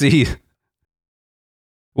 GMC,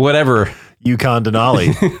 whatever? Yukon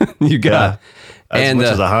Denali. You got. And which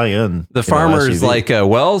is a high end. The farmer's like,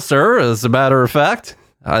 well, sir, as a matter of fact,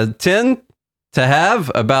 I tend to have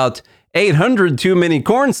about 800 too many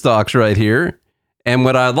corn stalks right here. And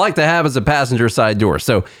what I'd like to have is a passenger side door.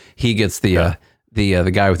 So he gets the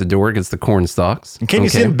The guy with the door gets the corn stalks. And can you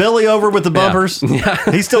send Billy over with the bumpers?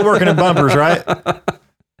 Yeah. He's still working in bumpers, right?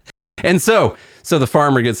 And so the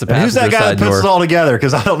farmer gets the passenger who's that guy side that puts door. it all together?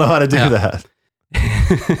 Because I don't know how to do that.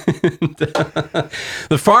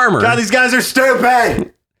 The farmer. God, these guys are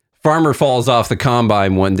stupid. Farmer falls off the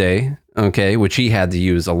combine one day, okay, which he had to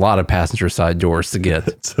use a lot of passenger side doors to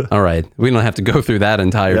get. All right. We don't have to go through that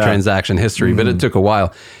entire transaction history, but it took a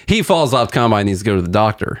while. He falls off the combine, needs to go to the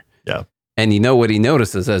doctor. Yeah. And you know what he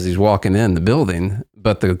notices as he's walking in the building,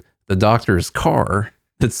 but the doctor's car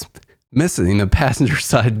that's missing a passenger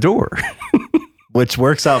side door. Which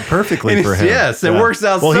works out perfectly for him. Yes, it works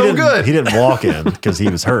out so good. He didn't walk in because he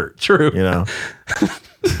was hurt. True. You know?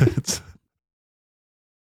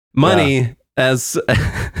 Money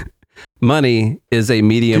money is a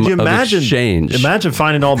medium of exchange. Imagine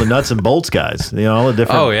finding all the nuts and bolts guys. You know, all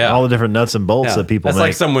the different nuts and bolts that people That's make.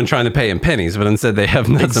 like someone trying to pay in pennies, but instead they have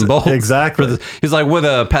nuts and bolts. Exactly. He's like, with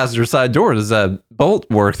a passenger side door, does that bolt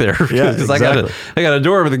work there? Yeah, Because exactly. I got a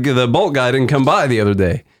door, but the bolt guy didn't come by the other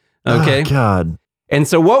day. Okay. Oh, God. And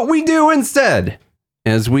so what we do instead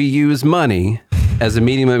is we use money as a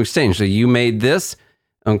medium of exchange. So you made this.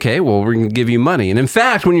 Okay, well, we're going to give you money. And in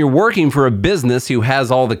fact, when you're working for a business who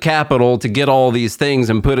has all the capital to get all these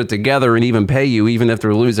things and put it together and even pay you, even if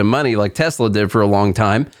they're losing money like Tesla did for a long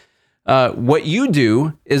time, what you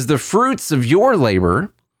do is the fruits of your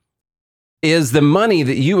labor is the money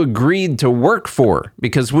that you agreed to work for.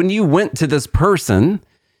 Because when you went to this person,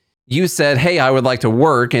 you said, hey, I would like to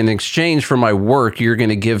work. In exchange for my work, you're going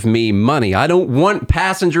to give me money. I don't want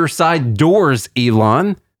passenger side doors,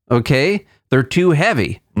 Elon. Okay? They're too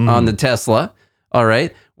heavy on the Tesla. All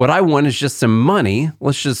right. What I want is just some money.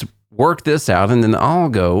 Let's just work this out, and then I'll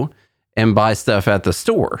go and buy stuff at the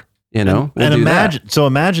store. You know, and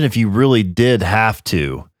imagine if you really did have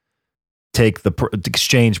to take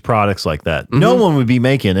exchange products like that. Mm-hmm. No one would be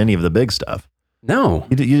making any of the big stuff. No,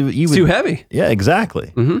 it's too heavy. Yeah,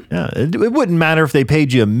 exactly. Mm-hmm. Yeah, it wouldn't matter if they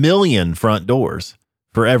paid you 1 million front doors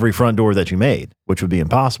for every front door that you made, which would be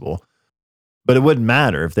impossible. But it wouldn't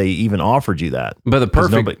matter if they even offered you that. But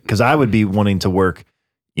because I would be wanting to work,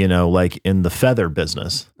 you know, like in the feather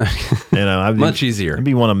business. You know, much easier. I'd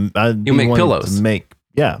be you make pillows. Like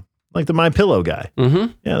the My Pillow guy.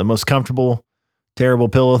 Mm-hmm. Yeah, the most comfortable, terrible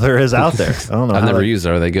pillow there is out there. I don't know. I've never used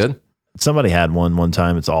it. Are they good? Somebody had one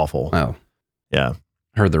time. It's awful. Oh, yeah.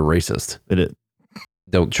 Heard they're racist.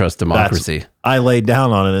 Don't trust democracy. I laid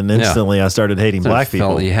down on it, and instantly I started hating black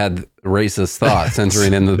people. You had racist thoughts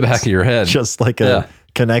entering into the back of your head. Just like a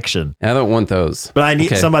connection. I don't want those. But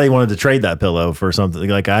somebody wanted to trade that pillow for something.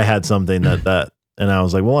 Like I had something that, and I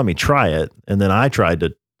was like, well, let me try it. And then I tried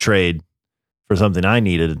to trade for something I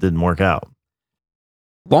needed. It didn't work out.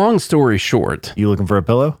 Long story short. You looking for a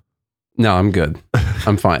pillow? No, I'm good.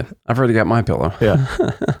 I'm fine. I've already got my pillow. Yeah.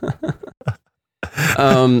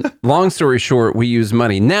 Long story short, we use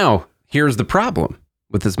money. Now, here's the problem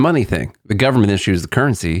with this money thing. The government issues the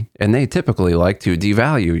currency, and they typically like to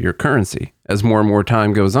devalue your currency as more and more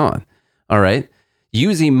time goes on. All right.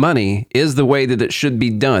 Using money is the way that it should be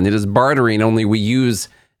done. It is bartering, only we use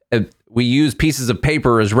pieces of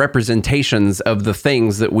paper as representations of the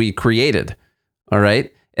things that we created. All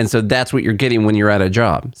right. And so that's what you're getting when you're at a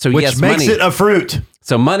job. So which makes it a fruit.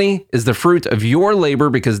 So money is the fruit of your labor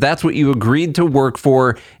because that's what you agreed to work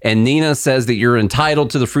for. And Nina says that you're entitled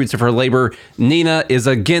to the fruits of her labor. Nina is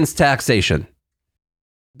against taxation.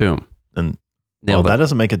 Boom. And that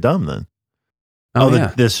doesn't make it dumb then.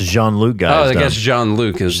 This Jean-Luc guy. Oh, I guess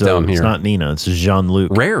Jean-Luc is dumb here. It's not Nina. It's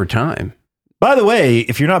Jean-Luc. Rare time. By the way,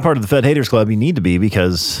 if you're not part of the Fed Haters Club, you need to be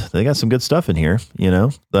because they got some good stuff in here. You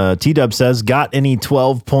know, T-Dub says, got any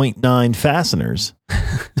 12.9 fasteners?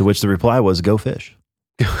 To which the reply was, go fish.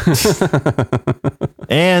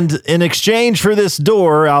 And in exchange for this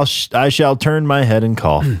door, I shall turn my head and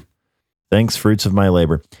cough. Thanks, fruits of my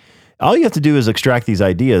labor. All you have to do is extract these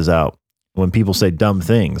ideas out when people say dumb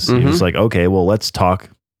things. Mm-hmm. You're just like, okay, well, let's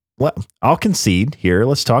talk. I'll concede here.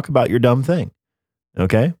 Let's talk about your dumb thing.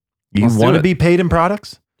 Okay. You want to be paid in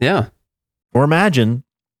products? Yeah. Or imagine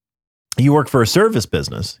you work for a service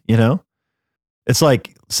business, you know? It's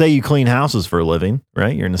like, say you clean houses for a living,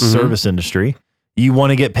 right? You're in the service industry. You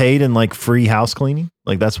want to get paid in like free house cleaning?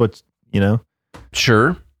 Like that's what, you know?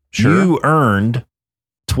 Sure. You earned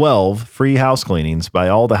 12 free house cleanings by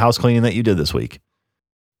all the house cleaning that you did this week.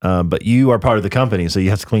 But you are part of the company, so you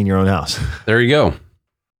have to clean your own house. There you go.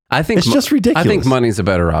 I think it's just ridiculous. I think money's a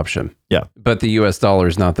better option. Yeah. But the US dollar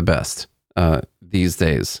is not the best these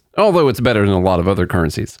days. Although it's better than a lot of other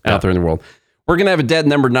currencies out there in the world. We're going to have a dead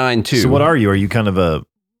number 9 too. So what are you? Are you kind of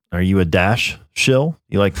are you a Dash shill?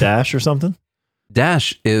 You like Dash or something?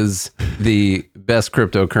 Dash is the best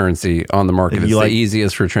cryptocurrency on the market. It's the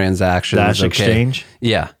easiest for transactions. Dash Exchange?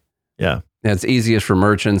 Yeah. Yeah. It's easiest for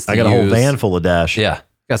merchants to I got use. a whole van full of Dash. Yeah.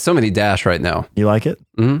 Got so many Dash right now. You like it?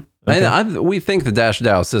 Mm-hmm. Okay. And we thank the Dash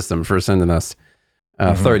DAO system for sending us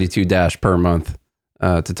 32 Dash per month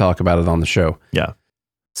to talk about it on the show. Yeah.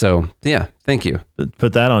 So, yeah, thank you.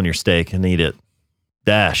 Put that on your steak and eat it.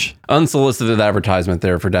 Dash. Unsolicited advertisement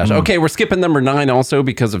there for Dash. Okay, we're skipping number 9 also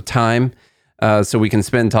because of time. So we can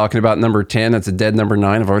spend talking about number 10. That's a dead number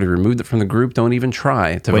 9. I've already removed it from the group. Don't even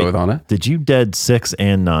try to vote on it. Did you dead 6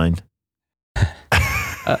 and 9?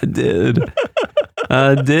 I did.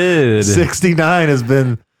 I did. 69 has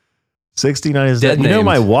been... 69 is dead. You know,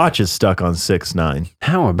 my watch is stuck on 6-9.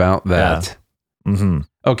 How about that? Yeah. Mm-hmm.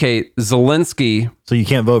 Okay, Zelenskyy. So you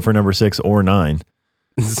can't vote for number 6 or 9.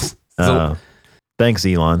 Thanks,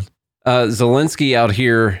 Elon. Zelenskyy out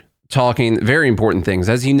here talking very important things.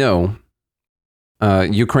 As you know,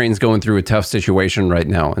 Ukraine's going through a tough situation right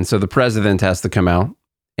now. And so the president has to come out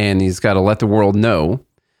and he's got to let the world know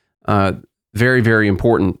very, very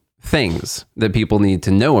important things that people need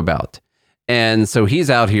to know about. And so he's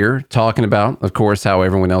out here talking about, of course, how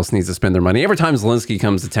everyone else needs to spend their money. Every time Zelenskyy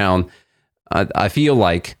comes to town, I feel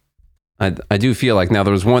like, I do feel like, now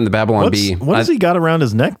there was one, the Babylon Bee. What has he got around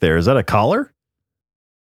his neck there? Is that a collar?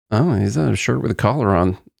 Oh, he's a shirt with a collar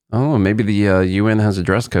on. Oh, maybe the UN has a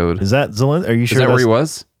dress code. Is that Zelenskyy? Are you sure? Is that where he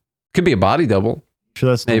was? Could be a body double. Sure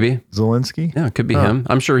that's maybe Zelenskyy? Yeah, it could be him.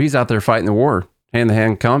 I'm sure he's out there fighting the war,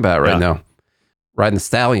 hand-to-hand combat right now. Riding the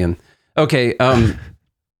stallion. Okay,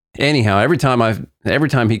 anyhow, every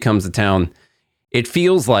time he comes to town, it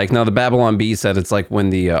feels like, now the Babylon Bee said it's like when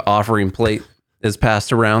the offering plate is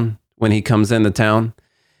passed around when he comes into town.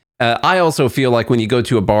 I also feel like when you go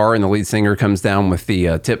to a bar and the lead singer comes down with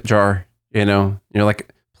the tip jar, you know, you're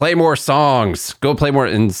like, play more songs, go play more.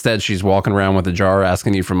 Instead, she's walking around with a jar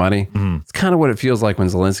asking you for money. It's kind of what it feels like when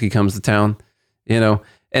Zelenskyy comes to town, you know?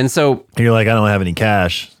 And so you're like, I don't have any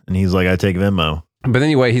cash. And he's like, I take Venmo. But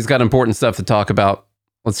anyway, he's got important stuff to talk about.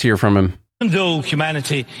 Let's hear from him. Even though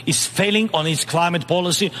humanity is failing on its climate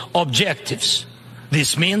policy objectives,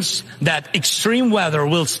 this means that extreme weather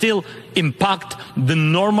will still impact the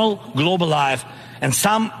normal global life, and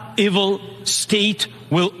some evil state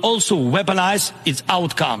will also weaponize its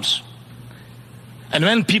outcomes. And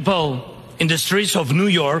when people in the streets of New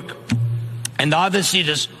York and other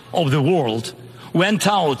cities of the world went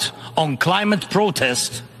out on climate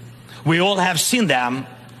protest, we all have seen them.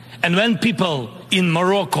 And when people in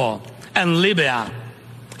Morocco and Libya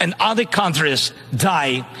and other countries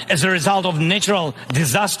die as a result of natural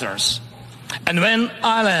disasters, and when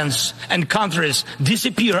islands and countries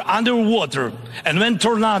disappear underwater, and when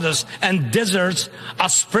tornadoes and deserts are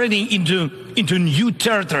spreading into new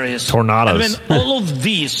territories, tornadoes, and when all of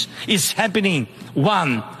this is happening,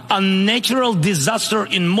 one unnatural disaster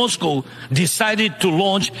in Moscow decided to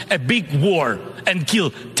launch a big war and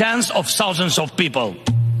kill tens of thousands of people.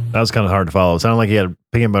 That was kind of hard to follow. It sounded like he had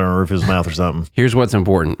peanut butter on the roof of his mouth or something. Here's what's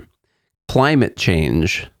important. Climate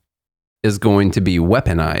change is going to be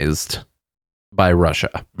weaponized by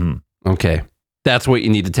Russia. Okay. That's what you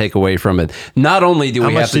need to take away from it. Not only do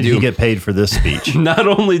we have to did he get paid for this speech? Not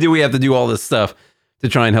only do we have to do all this stuff to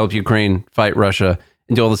try and help Ukraine fight Russia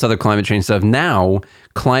and do all this other climate change stuff, now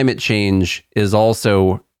climate change is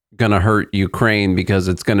also going to hurt Ukraine because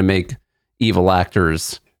it's going to make evil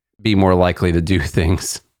actors be more likely to do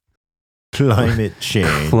things. Climate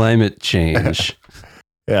change. Climate change.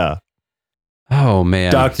 Yeah. Oh,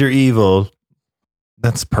 man. Dr. Evil.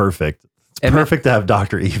 That's perfect. It's perfect to have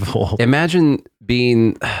Dr. Evil. Imagine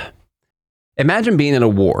being in a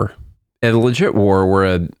war, a legit war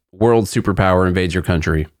where a world superpower invades your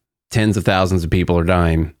country. Tens of thousands of people are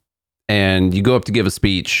dying. And you go up to give a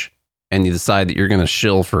speech and you decide that you're going to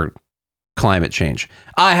shill for climate change.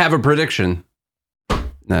 I have a prediction.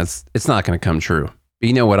 It's not going to come true. But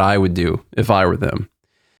you know what I would do if I were them?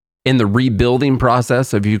 In the rebuilding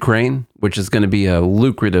process of Ukraine, which is going to be a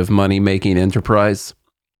lucrative money-making enterprise,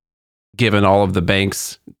 given all of the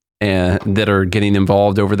banks that are getting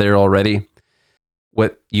involved over there already,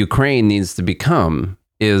 what Ukraine needs to become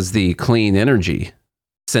is the clean energy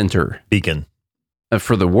center. Beacon.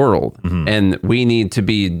 For the world. And we need to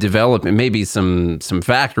be developing maybe some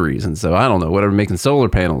factories. And so, I don't know, whatever, making solar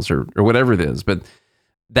panels or whatever it is. But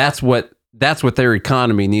that's what their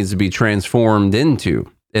economy needs to be transformed into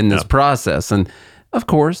in this process. And of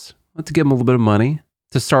course, let's give them a little bit of money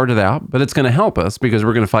to start it out, but it's going to help us because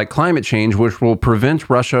we're going to fight climate change, which will prevent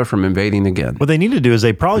Russia from invading again. What they need to do is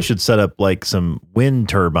they probably should set up like some wind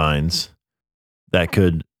turbines that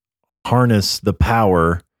could harness the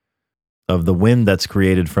power of the wind that's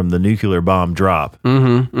created from the nuclear bomb drop.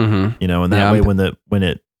 And that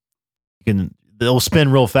way it'll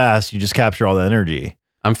spin real fast. You just capture all the energy.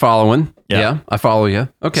 I'm following. Yeah, I follow you.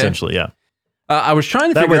 Okay. Essentially, yeah. I was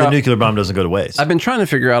trying to figure out... That way the nuclear bomb doesn't go to waste. I've been trying to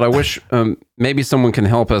figure out, I wish maybe someone can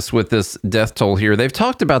help us with this death toll here. They've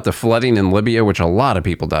talked about the flooding in Libya, which a lot of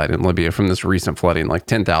people died in Libya from this recent flooding, like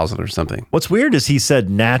 10,000 or something. What's weird is he said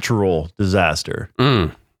natural disaster.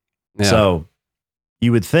 Yeah. So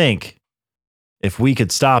you would think if we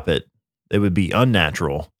could stop it, it would be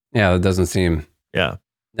unnatural. Yeah, that doesn't seem... Yeah.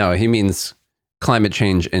 No, he means climate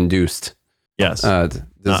change induced. Yes.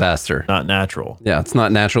 Disaster. Not natural. Yeah, it's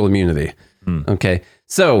not natural immunity. Okay.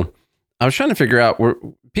 So I was trying to figure out where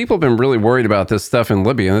people have been really worried about this stuff in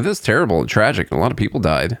Libya, and it is terrible and tragic. A lot of people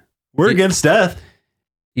died. We're against death.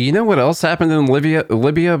 You know what else happened in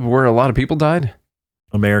Libya where a lot of people died?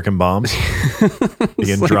 American bombs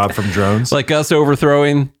being dropped from drones. Like us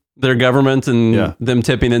overthrowing their government and them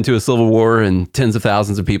tipping into a civil war and tens of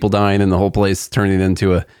thousands of people dying and the whole place turning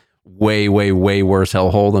into a way, way, way worse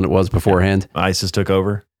hellhole than it was beforehand. ISIS took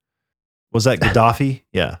over. Was that Gaddafi?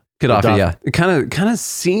 Yeah. Gaddafi, yeah. It kind of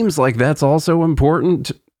seems like that's also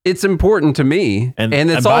important. It's important to me. And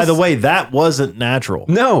by the way, that wasn't natural.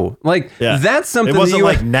 No, that's something. It wasn't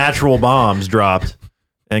like natural bombs dropped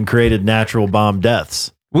and created natural bomb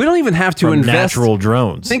deaths. We don't even have to invest. Natural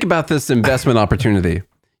drones. Think about this investment opportunity.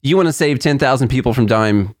 You want to save 10,000 people from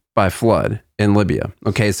dying by flood in Libya.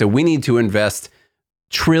 Okay, so we need to invest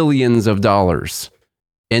trillions of dollars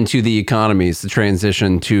into the economies to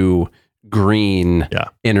transition to green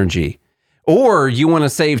energy. Or you want to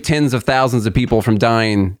save tens of thousands of people from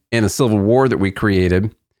dying in a civil war that we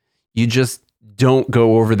created. You just don't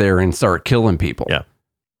go over there and start killing people. Yeah.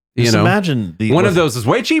 Imagine one of those is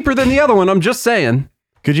way cheaper than the other one. I'm just saying.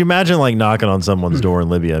 Could you imagine like knocking on someone's door in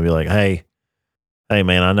Libya and be like, hey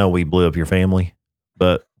man, I know we blew up your family,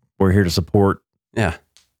 but we're here to support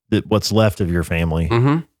what's left of your family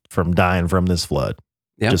from dying from this flood.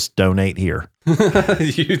 Yep. Just donate here.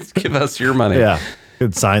 You give us your money. Yeah.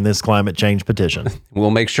 Could sign this climate change petition.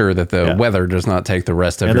 We'll make sure that the weather does not take the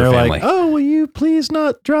rest of your family. Like, oh, will you please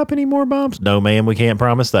not drop any more bombs? No, ma'am, we can't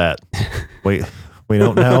promise that. We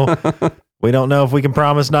don't know. We don't know if we can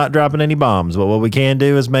promise not dropping any bombs. But what we can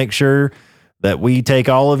do is make sure that we take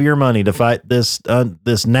all of your money to fight this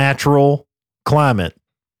natural climate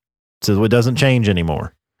so it doesn't change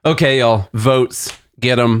anymore. Okay, y'all. Votes.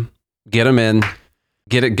 Get them in.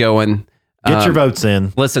 Get it going. Get your votes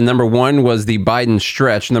in. Listen, number 1 was the Biden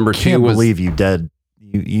stretch. Number 2 was... I can't believe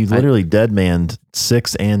you literally dead-manned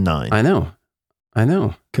 6 and 9. I know.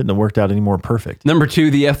 Couldn't have worked out any more perfect. Number 2,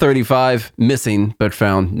 the F-35 missing, but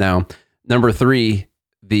found now. Number 3,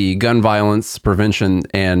 the gun violence prevention,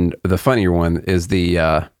 and the funnier one is the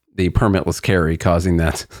permitless carry causing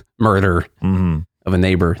that murder of a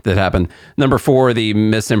neighbor that happened. Number 4, the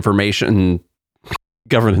misinformation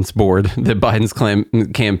governance board that Biden's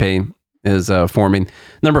campaign is forming.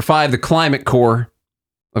 Number 5, the Climate Corps,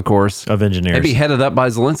 of course. Of engineers. Maybe headed up by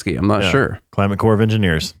Zelenskyy. I'm not sure. Climate Corps of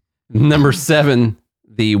Engineers. Number 7,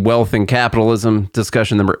 the wealth and capitalism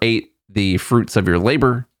discussion. Number 8, the fruits of your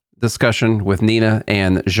labor discussion with Nina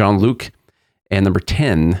and Jean-Luc. And number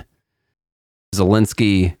 10,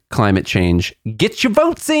 Zelenskyy climate change. Get your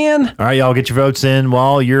votes in. All right, y'all, get your votes in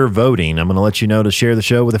while you're voting. I'm going to let you know to share the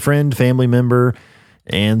show with a friend, family member,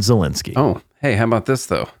 and Zelenskyy. Oh, hey, how about this,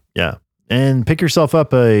 though? Yeah. And pick yourself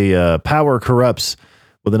up a Power Corrupts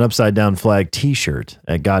with an upside down flag t-shirt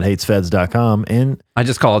at godhatesfeds.com. And I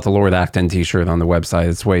just call it the Lord Acton t-shirt on the website.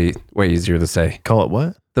 It's way easier to say. Call it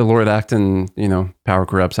what? The Lord Acton, power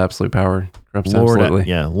corrupts, absolute power corrupts absolutely.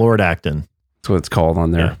 Lord Acton. That's what it's called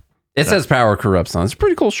on there. Yeah. It says power corrupts on it. It's a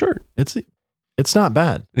pretty cool shirt. It's not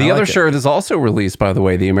bad. The other shirt is also released, by the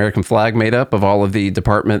way, the American flag made up of all of the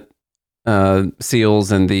department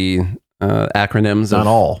seals and the acronyms. Not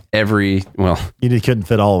all. You couldn't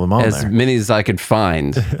fit all of them on as there. As many as I could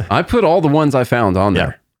find. I put all the ones I found on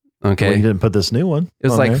there. Okay. Well, you didn't put this new one. It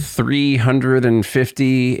was like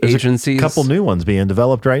 350 agencies. A couple new ones being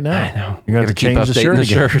developed right now. I know. You're going to have to change the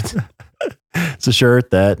shirt. It's a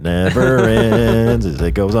shirt that never ends as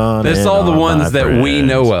it goes on. It's all the ones that we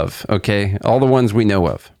know of. Okay. All the ones we know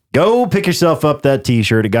of. Go pick yourself up that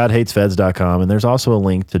t-shirt at godhatesfeds.com. And there's also a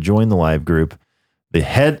link to join the live group, the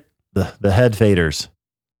Head Faders.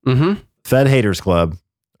 Fed Haters Club,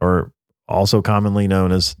 or also commonly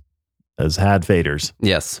known as Had Faders.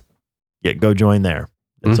 Yes. Yeah, go join there.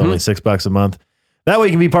 It's only $6 a month. That way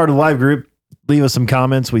you can be part of the live group. Leave us some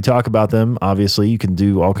comments. We talk about them. Obviously, you can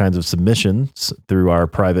do all kinds of submissions through our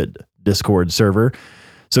private Discord server.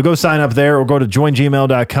 So go sign up there or go to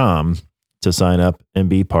joingmail.com to sign up and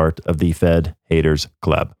be part of the Fed Haters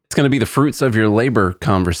Club. It's going to be the fruits of your labor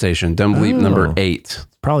conversation. Dumb Bleep number 8.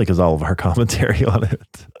 Probably because all of our commentary on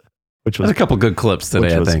it. Which was a couple good clips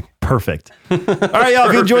today, I think. Perfect. All right, y'all.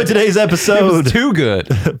 If you enjoyed today's episode, it was too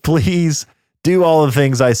good. Please do all the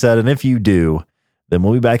things I said. And if you do, then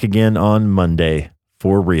we'll be back again on Monday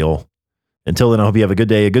for real. Until then, I hope you have a good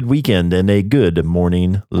day, a good weekend, and a good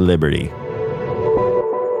morning, Liberty.